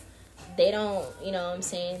 they don't, you know what I'm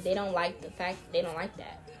saying, they don't like the fact, they don't like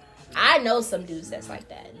that. I know some dudes that's like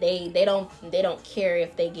that. They don't care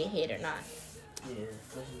if they get hit or not. Yeah.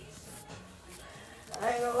 I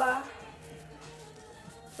ain't gonna lie.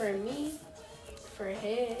 For me, for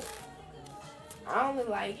head, I only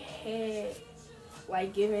like head,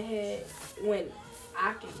 like giving head when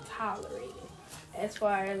I can tolerate it. As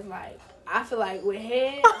far as like, I feel like with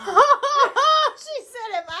head, she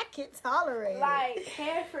said if I can tolerate it. like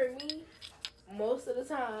head for me, most of the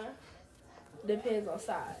time depends on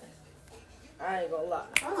size. I ain't gonna lie.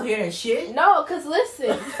 I don't hear that shit. No, cause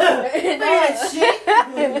listen, I don't hear that shit.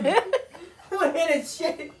 I don't hear that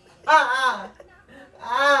shit.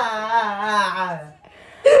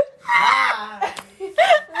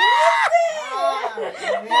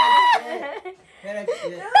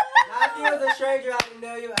 If you was a stranger, I would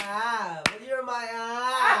know you. But you're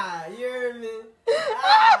my you're me.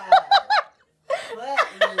 What?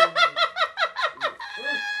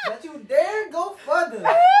 But you dare go further.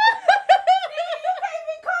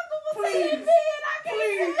 Please,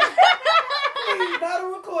 please, not a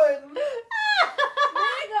recording.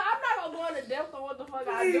 Nigga, I'm not gonna go into depth on what the fuck I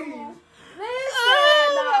do. Listen, Oh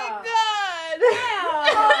my god!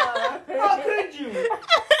 How could you?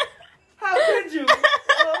 How could you?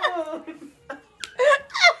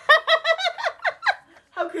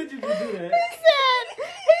 How could you do that?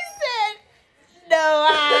 He said, no,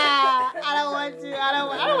 I don't want to. I don't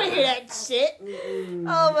want to hear that shit.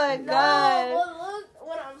 Oh my god! No, but look,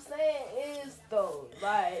 what I'm saying is though,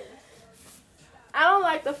 like, I don't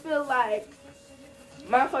like to feel like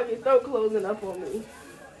my fucking throat closing up on me.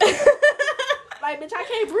 Like, bitch, I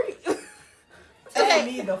can't breathe. Tell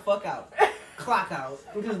me the fuck out. Clock out.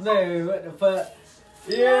 Because, man, what the fuck?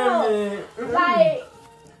 Yeah, man. Like,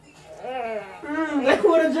 That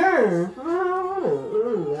could adjourn. I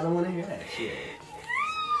don't want to hear that shit.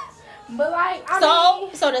 but like, I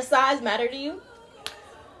mean, So the size matter to you?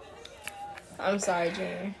 I'm sorry,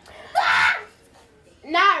 Junior.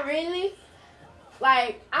 not really.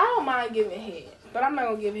 Like, I don't mind giving head, but I'm not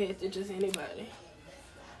gonna give head to just anybody.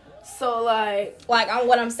 So like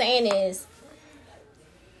what I'm saying is,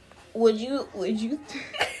 would you?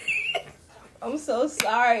 I'm so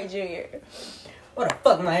sorry, Junior. What the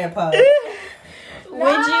fuck, my AirPods? Would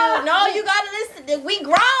you? No, you gotta listen. We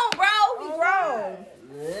grown, bro. We grown.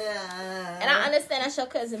 And I understand that's your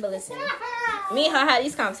cousin, but listen, me and her have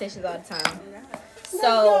these conversations all the time.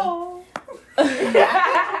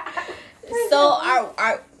 So,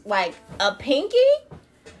 are like a pinky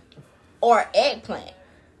or eggplant?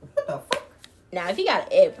 What the fuck? Now, if you got an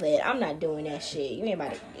eggplant, I'm not doing that shit. You ain't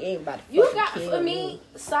about to you fucking got kill for me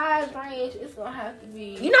size range. It's gonna have to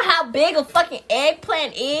be. You know how big a fucking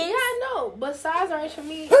eggplant is? Yeah, I know, but size range for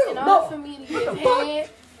me, in No. order for me to get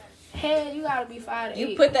head, you gotta be 5 to 8.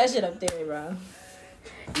 You put that shit up there, bro.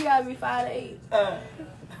 You gotta be 5 to 8.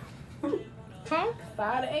 Huh?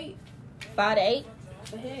 5 to 8 5 to 8?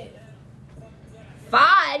 for head.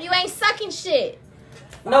 5? You ain't sucking shit.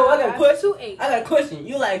 No, I got a 5 question. to 8. I got a question.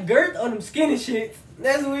 You like girth on them skinny shits?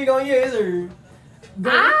 That's what we gonna use, or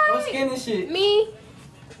girth or skinny shit? Me,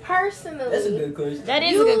 personally. That's a good question. That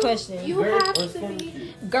is a good question. You Girth have or to skinny be.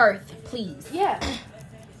 shit? Girth, please. Yeah.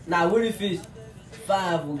 Nah, what if it's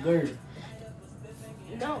 5 with girth?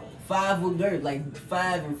 No. 5 with girth, like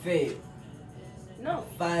 5 and fat. No.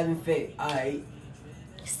 5 and fat. Alright.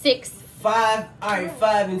 6. 5. Alright,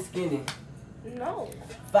 5 and skinny. No.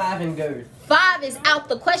 5 and girth. 5 is out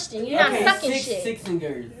the question. You're not sucking 6, shit. 6 and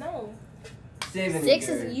girth. No. 7 6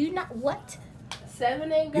 and girth. is you not what?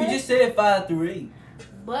 7 ain't You good. just said 5 through 8.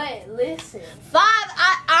 But listen. 5.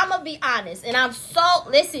 I'ma be honest, and I'm so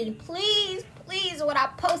listen. Please, when I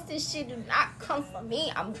post this shit, do not come for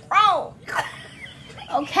me. I'm grown.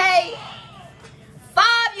 Okay. 5,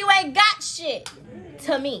 you ain't got shit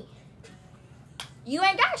to me. You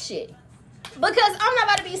ain't got shit. Because I'm not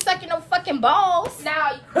about to be sucking no fucking balls.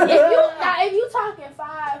 Now, if you talking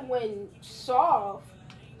 5 when soft,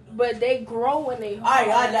 but they grow when they hard.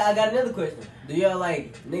 Alright, I got another question. Do y'all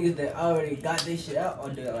like niggas that already got this shit out, or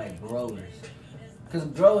do y'all like growers? Because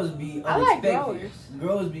growers be I like unexpected. growers.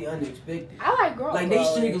 Growers be unexpected. I like growers. Like they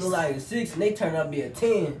streak look like a 6 and they turn out to be a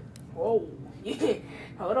 10. Whoa.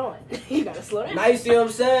 Hold on. You gotta slow down. Now you see what I'm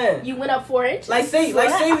saying? You went up 4 inches. Say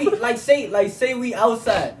we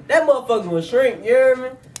outside. That motherfucker will shrink, you hear me?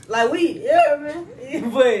 Like we, you hear me?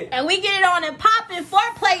 But And we get it on and popping.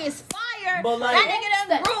 Foreplay is fire. But like- that nigga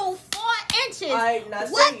done grew 4 inches. Alright, now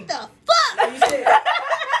What say- the now fuck?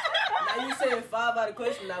 you said 5 out of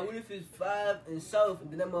question. Now what if it's 5 and soft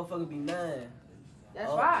and then that motherfucker be 9?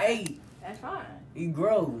 That's fine. 8. That's fine. You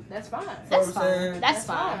grow. That's fine. That's fine. That's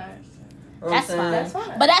fine. That's fine. That's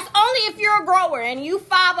fine. But that's only if you're a grower and you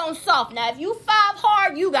 5 on soft. Now, if you 5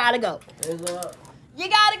 hard, you gotta go. You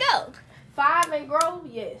gotta go. 5 and grow,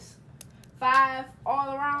 yes. 5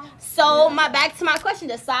 all around. So back to my question: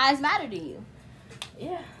 does size matter to you?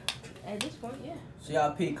 Yeah. At this point, yeah. So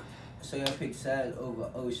y'all pick size over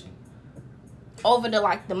ocean. Over the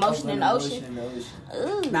motion in the ocean.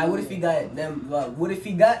 Ooh. Now what if he got them? What if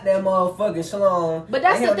he got that motherfucking salon? But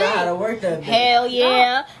that's and he the don't know thing. how to work that. Hell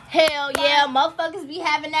yeah, motherfuckers be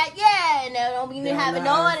having that, yeah, and they don't be having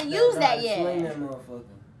no one to use that yet. Sling that motherfucker.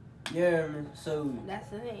 Yeah, man. So that's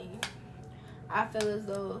the thing. I feel as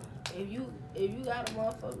though if you got a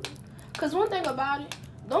motherfucker, cause one thing about it,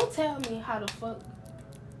 don't tell me how the fuck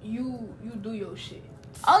you do your shit.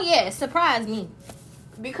 Oh yeah, surprise me.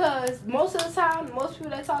 Because most of the time, most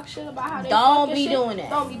people that talk shit about how they don't be shit, doing that.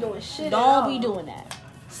 Don't be doing shit. Don't be doing that.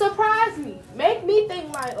 Surprise me. Make me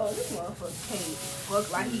think like, oh, this motherfucker can't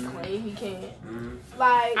fuck like he claim he can.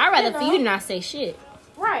 Like, I'd rather for you to not say shit.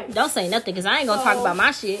 Right. Don't say nothing, because I ain't gonna talk about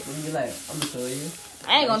my shit. You be like, I'm gonna show you.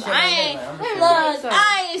 I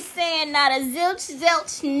ain't saying not a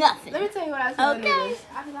zilch, nothing. Let me tell you what I tell Okay. niggas.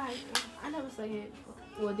 I be like, I never say hit before.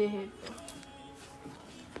 Well, did hit before.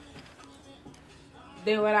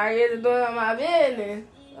 Then when I get to doing my business,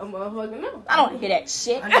 a motherfucker know. I don't hear that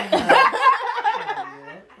shit. Nigga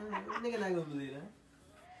not gonna believe that.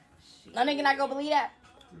 No nigga not gonna believe that.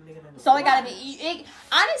 So it gotta be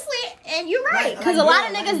honestly, and you're right, because a lot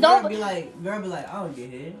of niggas don't. Girl be like, I don't get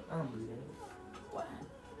hit. I don't believe that.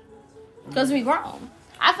 Because we grown.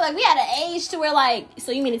 I feel like we had an age to where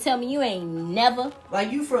so you mean to tell me you ain't never?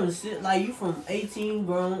 Like you from 18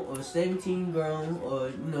 grown or 17 grown or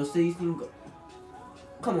 16 grown.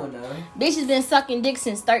 Come on now. Bitch has been sucking dick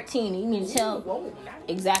since 13. You mean to tell?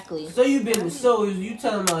 Exactly. So you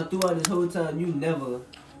telling me throughout this whole time you never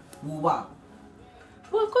wow.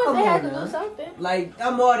 Well, of course they had to do something. Like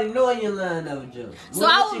I'm already knowing your line of jokes. So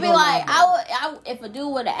I would be like, I would if a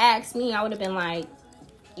dude would have asked me, I would have been like,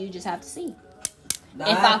 you just have to see. Nah,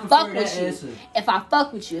 if I fuck with you, answer. if I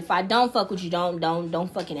fuck with you, if I don't fuck with you, don't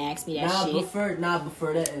fucking ask me that shit. I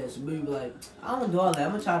prefer that answer. But you be like, I don't do all that.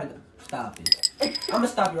 I'm gonna try to stop it. I'm gonna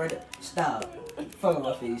stop you right there. Stop. Fuck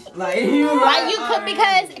my face. Like you could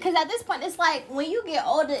because at this point it's like when you get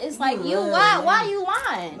older, it's like why you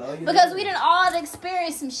lying? No, because we done all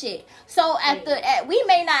experienced some shit. So we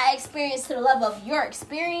may not experience to the level of your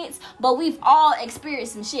experience, but we've all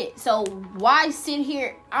experienced some shit. So why sit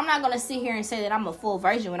here? I'm not gonna sit here and say that I'm a full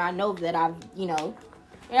virgin when I know that I've you know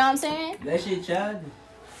what I'm saying? That shit childish.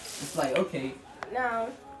 It's like okay. No.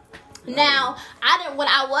 Now when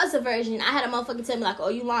I was a virgin, I had a motherfucker tell me like, oh,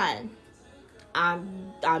 you lying.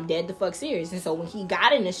 I'm dead the fuck serious. And so when he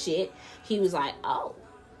got in the shit, he was like, oh,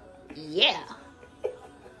 yeah.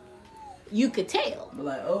 You could tell.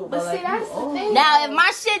 But see, that's the thing. Now, if my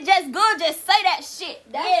shit just good, just say that shit.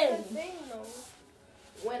 That's the thing, though.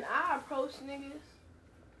 When I approach niggas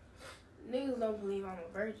don't believe I'm a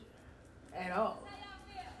virgin at all.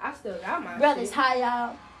 I still got my Brothers, shit. hi,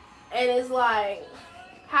 y'all. And it's like,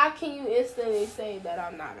 how can you instantly say that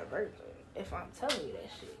I'm not a virgin if I'm telling you that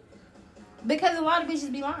shit? Because a lot of bitches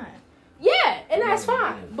be lying. Yeah, and that's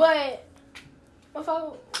fine. But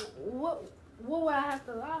what would I have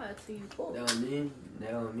to lie to you for? That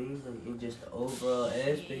don't mean like, it's just the overall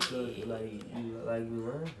aspect of it, you lying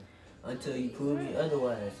until you prove me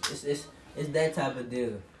otherwise. It's that type of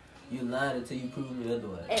deal. You lying until you prove me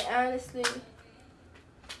otherwise. And honestly,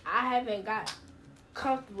 I haven't got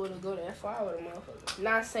comfortable to go that far with a motherfucker.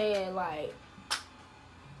 Not saying like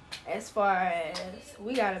as far as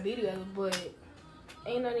we gotta be together, but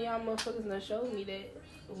ain't none of y'all motherfuckers done showed me that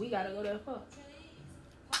we gotta go that far.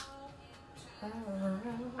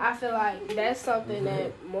 I feel like that's something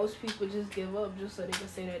that most people just give up just so they can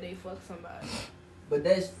say that they fuck somebody. But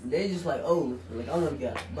they just like, oh, like I wanna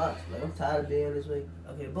get out the box. Like I'm tired of being this way.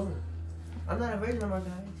 Okay, boom. I'm not a virgin no more,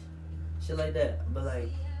 guys. Shit like that. But like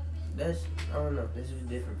I don't know. This is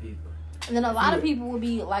different people. And then a lot of people will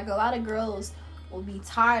be like, a lot of girls will be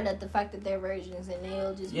tired at the fact that they're virgins, and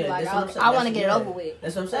they'll just be like, I want to get it over with.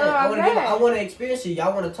 That's what I'm saying. I want to experience it.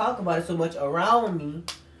 Y'all want to talk about it so much around me.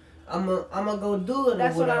 I'm gonna go do it.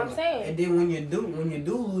 That's what I'm saying. And then when you do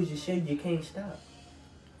lose your shit, you can't stop.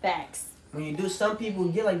 Facts. When you do, some people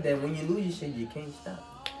get like that. When you lose your shit, you can't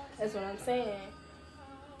stop. That's what I'm saying.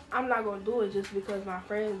 I'm not gonna do it just because my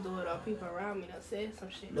friends do it or people around me that said some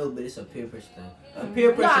shit. No, but it's a peer pressure thing. A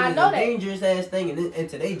peer pressure is a dangerous ass thing in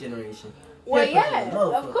today's generation. Well, yeah,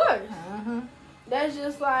 of course. That's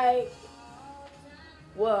just like,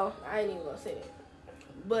 well, I ain't even gonna say that.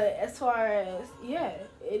 But as far as, yeah,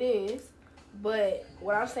 it is. But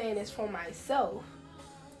what I'm saying is for myself,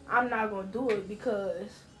 I'm not going to do it because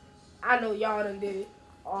I know y'all done did it.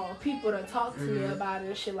 People done talk to me about it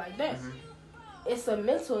and shit like that. It's a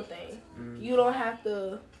mental thing. You don't have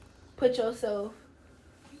to put yourself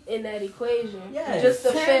in that equation just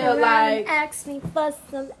to feel like ask me for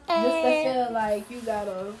some just to feel like you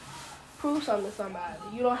gotta prove something to somebody.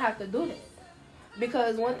 You don't have to do that.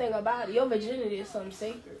 Because one thing about it, your virginity is something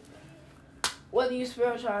sacred. Whether you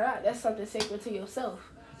spiritual or not, that's something sacred to yourself.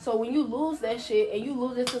 So when you lose that shit and you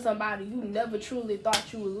lose it to somebody you never truly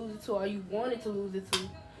thought you would lose it to or you wanted to lose it to,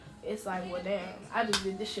 it's like, well, damn, I just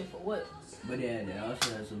did this shit for what? But yeah, they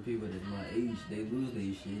also have some people that's my age, they lose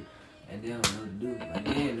their shit and they don't know what to do. Like,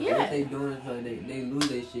 they don't know what they doing, so they lose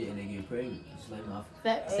their shit and they get pregnant. Just like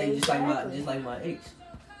my ex.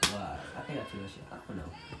 Well, I think I told that shit. I don't know.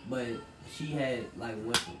 But she had, like,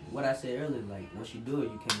 what I said earlier, like, when she do it,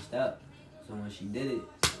 you can't stop. So when she did it,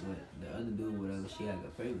 with the other dude, whatever, she had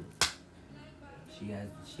got pregnant. She has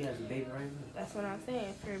a baby right now. That's what I'm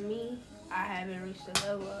saying. For me, I haven't reached the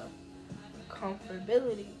level of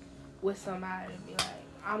comfortability with somebody to be like,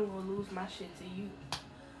 I'm gonna lose my shit to you.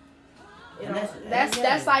 You know,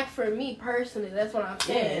 that's like for me personally. That's what I'm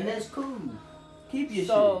saying. Yeah, and that's cool. Keep your shit.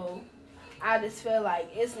 So I just feel like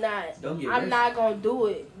it's not. I'm not gonna do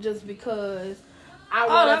it just because I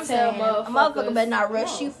want to tell motherfuckers. A motherfucker better not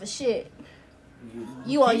rush you for shit.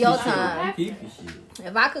 You on your time. Keep your shit.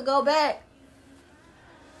 If I could go back,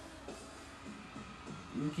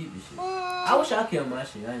 you keep your shit. I wish I killed my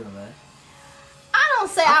shit. I ain't gonna lie. I don't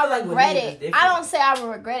say I regret it. I don't say I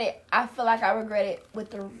regret it. I feel like I regret it with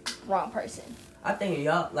the wrong person. I think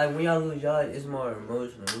y'all, like, when y'all lose y'all, it's more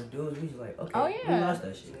emotional. With dudes, we just like, okay, we lost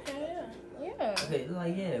that shit. Yeah. Okay,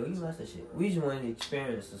 like, yeah, we lost that shit. We just wanted to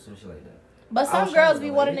experience or some shit like that. But some girls be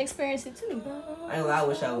wanting to experience it too. I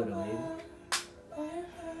wish I would have waited.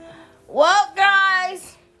 Well,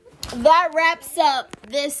 guys, that wraps up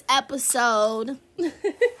this episode.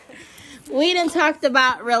 We done talked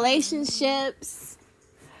about relationships,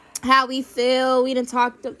 how we feel. We done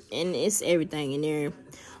talked, and it's everything in there.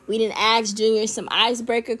 We done asked Junior some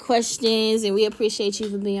icebreaker questions, and we appreciate you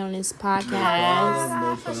for being on this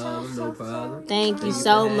podcast. No problem. Thank you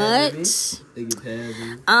so much. Thank you for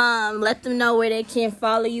having me. Let them know where they can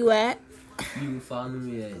follow you at. You can follow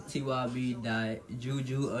me at tyb.juju_,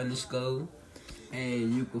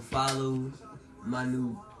 and you can follow my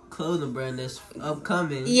new clothing brand that's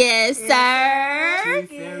upcoming. Yes, sir. Street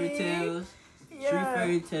Fairy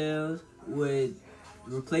Tales with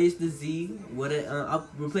replace the Z with I'll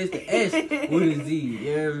replace the S with a Z. You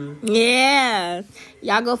hear me? Yeah.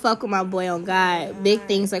 Y'all go fuck with my boy on God. Big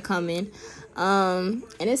things are coming. And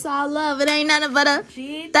it's all love. It ain't nothing but a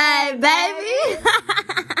thing, baby.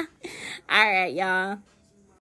 All right, y'all.